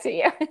that guy to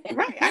you.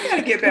 Right. I got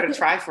to get better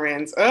tri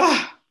friends.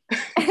 Ugh.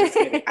 Just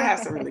kidding. I have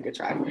some really good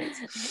tri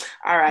friends.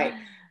 All right.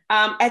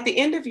 At the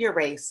end of your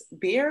race,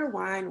 beer,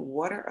 wine,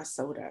 water, or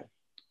soda?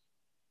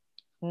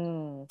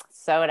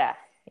 Soda.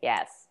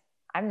 Yes.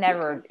 I'm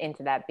never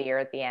into that beer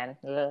at the end.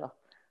 Ugh.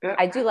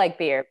 I do like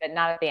beer, but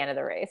not at the end of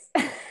the race.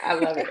 I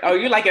love it. Oh,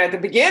 you like it at the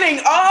beginning.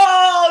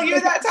 Oh, you're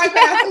that type of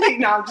athlete.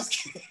 No, I'm just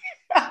kidding.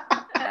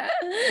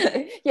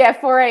 Yeah,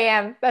 4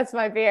 a.m. That's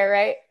my beer,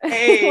 right?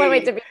 Hey. When we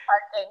wait to be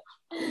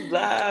parking.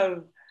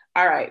 Love.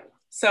 All right.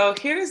 So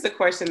here's the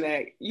question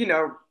that,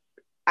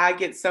 I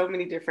get so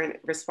many different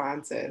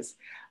responses.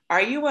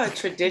 Are you a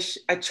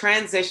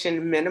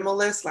transition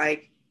minimalist?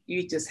 Like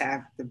you just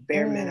have the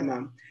bare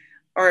minimum?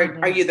 Or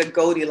are you the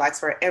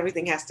Goldilocks where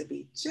everything has to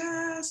be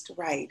just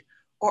right?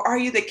 Or are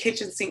you the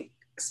kitchen sink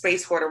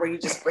space hoarder where you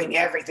just bring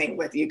everything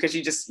with you because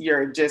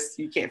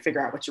you can't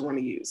figure out what you want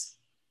to use?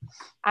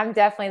 I'm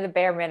definitely the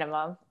bare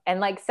minimum. And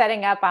like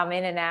setting up, I'm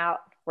in and out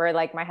where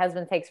like my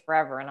husband takes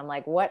forever and I'm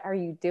like, what are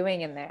you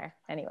doing in there?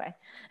 Anyway.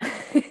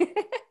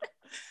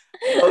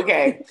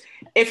 Okay.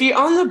 If you're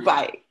on the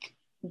bike,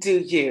 do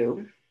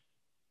you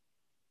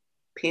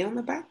pee on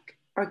the bike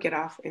or get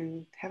off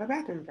and have a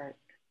bathroom break?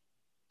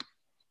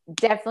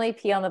 Definitely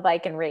pee on the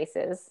bike in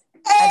races.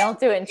 I don't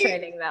do it in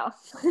training though.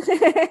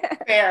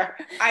 Fair.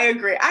 I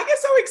agree. I get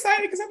so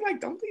excited because I'm like,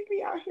 don't leave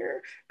me out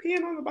here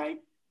peeing on the bike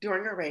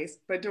during a race.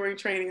 But during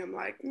training, I'm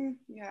like,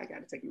 yeah, I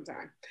got to take my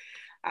time.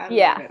 I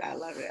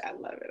love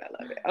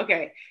it.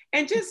 Okay.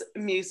 And just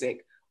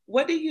music.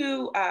 What do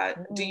you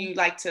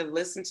like to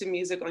listen to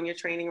music on your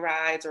training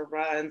rides or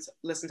runs,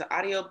 listen to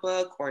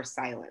audiobook or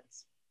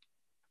silence?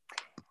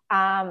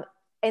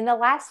 In the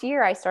last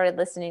year, I started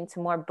listening to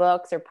more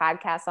books or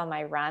podcasts on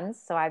my runs.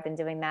 So I've been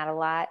doing that a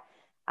lot.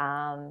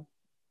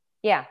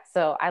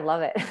 So I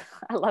love it.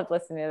 I love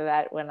listening to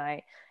that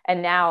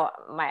and now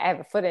I have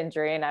a foot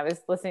injury and I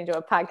was listening to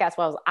a podcast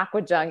while I was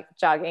aqua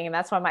jogging and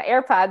that's why my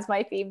AirPods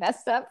might be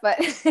messed up, but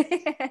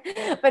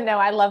no,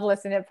 I love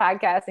listening to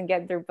podcasts and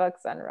getting through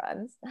books on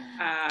runs.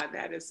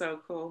 That is so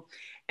cool.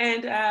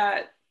 And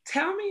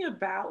tell me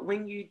about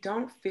when you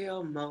don't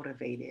feel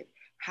motivated,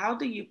 how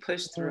do you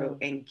push through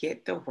and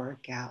get the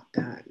workout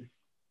done?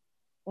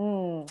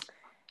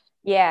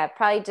 Yeah,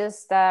 probably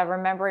just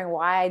remembering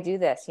why I do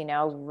this,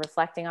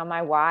 reflecting on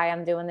my why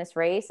I'm doing this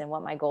race and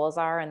what my goals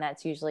are. And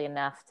that's usually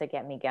enough to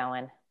get me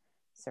going.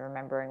 So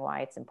remembering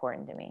why it's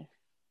important to me.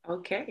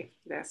 Okay,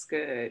 that's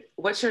good.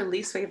 What's your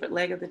least favorite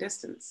leg of the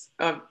distance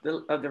of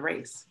the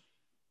race?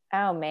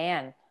 Oh,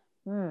 man.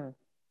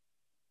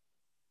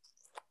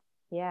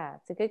 Yeah,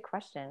 it's a good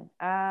question.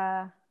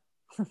 I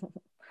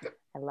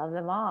love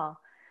them all.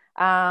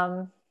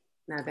 Now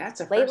that's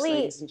a first,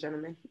 ladies and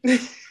gentlemen.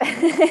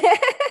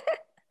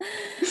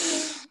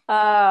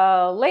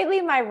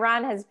 Lately my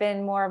run has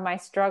been more of my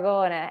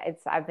struggle and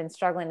I've been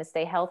struggling to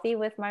stay healthy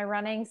with my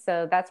running.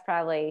 So that's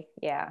probably,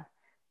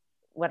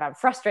 what I'm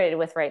frustrated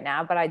with right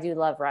now, but I do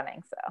love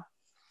running. So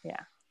yeah.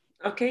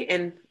 Okay.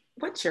 And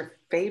what's your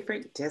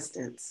favorite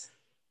distance?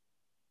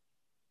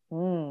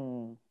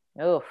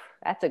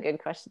 That's a good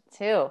question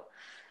too.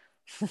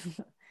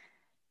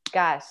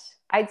 Gosh,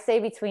 I'd say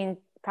between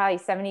probably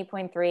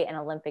 70.3 and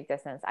Olympic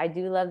distance. I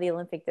do love the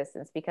Olympic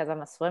distance because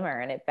I'm a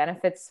swimmer and it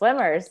benefits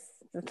swimmers.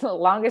 It's the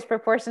longest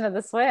proportion of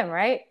the swim,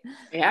 right?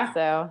 Yeah.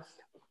 So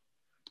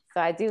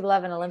I do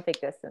love an Olympic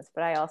distance,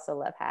 but I also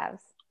love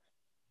halves.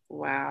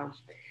 Wow.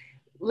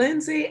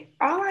 Lindsay,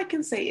 all I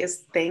can say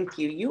is thank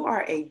you. You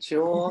are a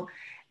jewel.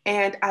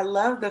 And I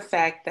love the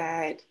fact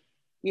that,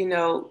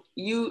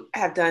 you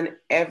have done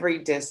every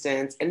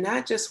distance and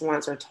not just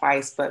once or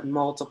twice, but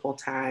multiple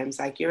times.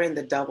 Like you're in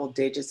the double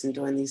digits and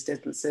doing these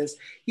distances.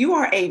 You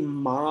are a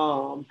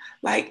mom.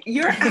 Like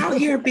you're out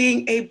here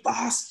being a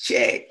boss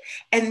chick.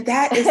 And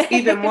that is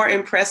even more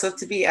impressive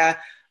to be a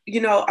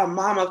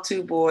mom of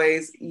two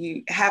boys.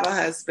 You have a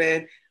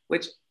husband,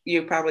 which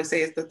you probably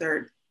say is the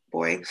third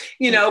boy,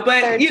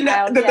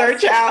 the third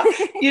child,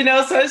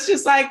 so it's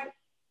just like,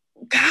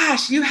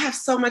 gosh, you have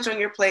so much on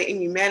your plate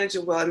and you manage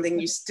it well. And then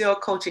you're still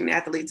coaching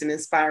athletes and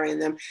inspiring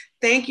them.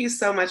 Thank you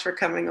so much for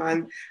coming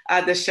on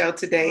the show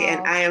today.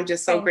 And I am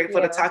just so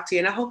grateful to talk to you.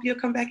 And I hope you'll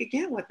come back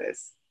again with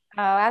us.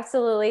 Oh,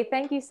 absolutely.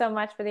 Thank you so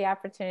much for the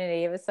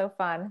opportunity. It was so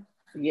fun.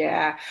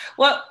 Yeah.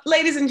 Well,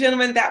 ladies and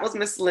gentlemen, that was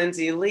Miss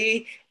Lindsay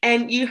Lee.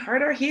 And you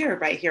heard her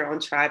right here on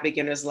Try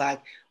Beginner's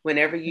Luck.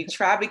 Whenever you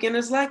try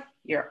Beginner's Luck,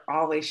 you're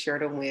always sure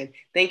to win.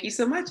 Thank you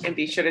so much. And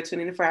be sure to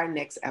tune in for our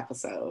next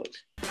episode.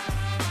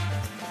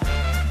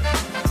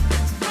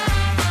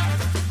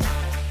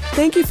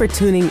 Thank you for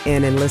tuning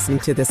in and listening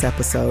to this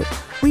episode.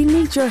 We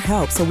need your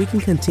help so we can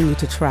continue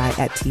to try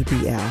at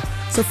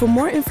TBL. So for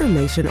more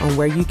information on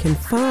where you can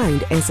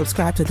find and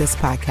subscribe to this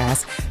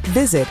podcast,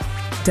 visit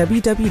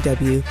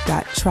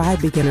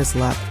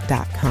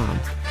www.trybeginnersluck.com.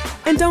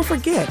 And don't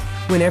forget,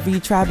 whenever you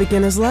try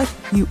Beginner's Luck,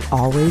 you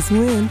always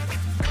win.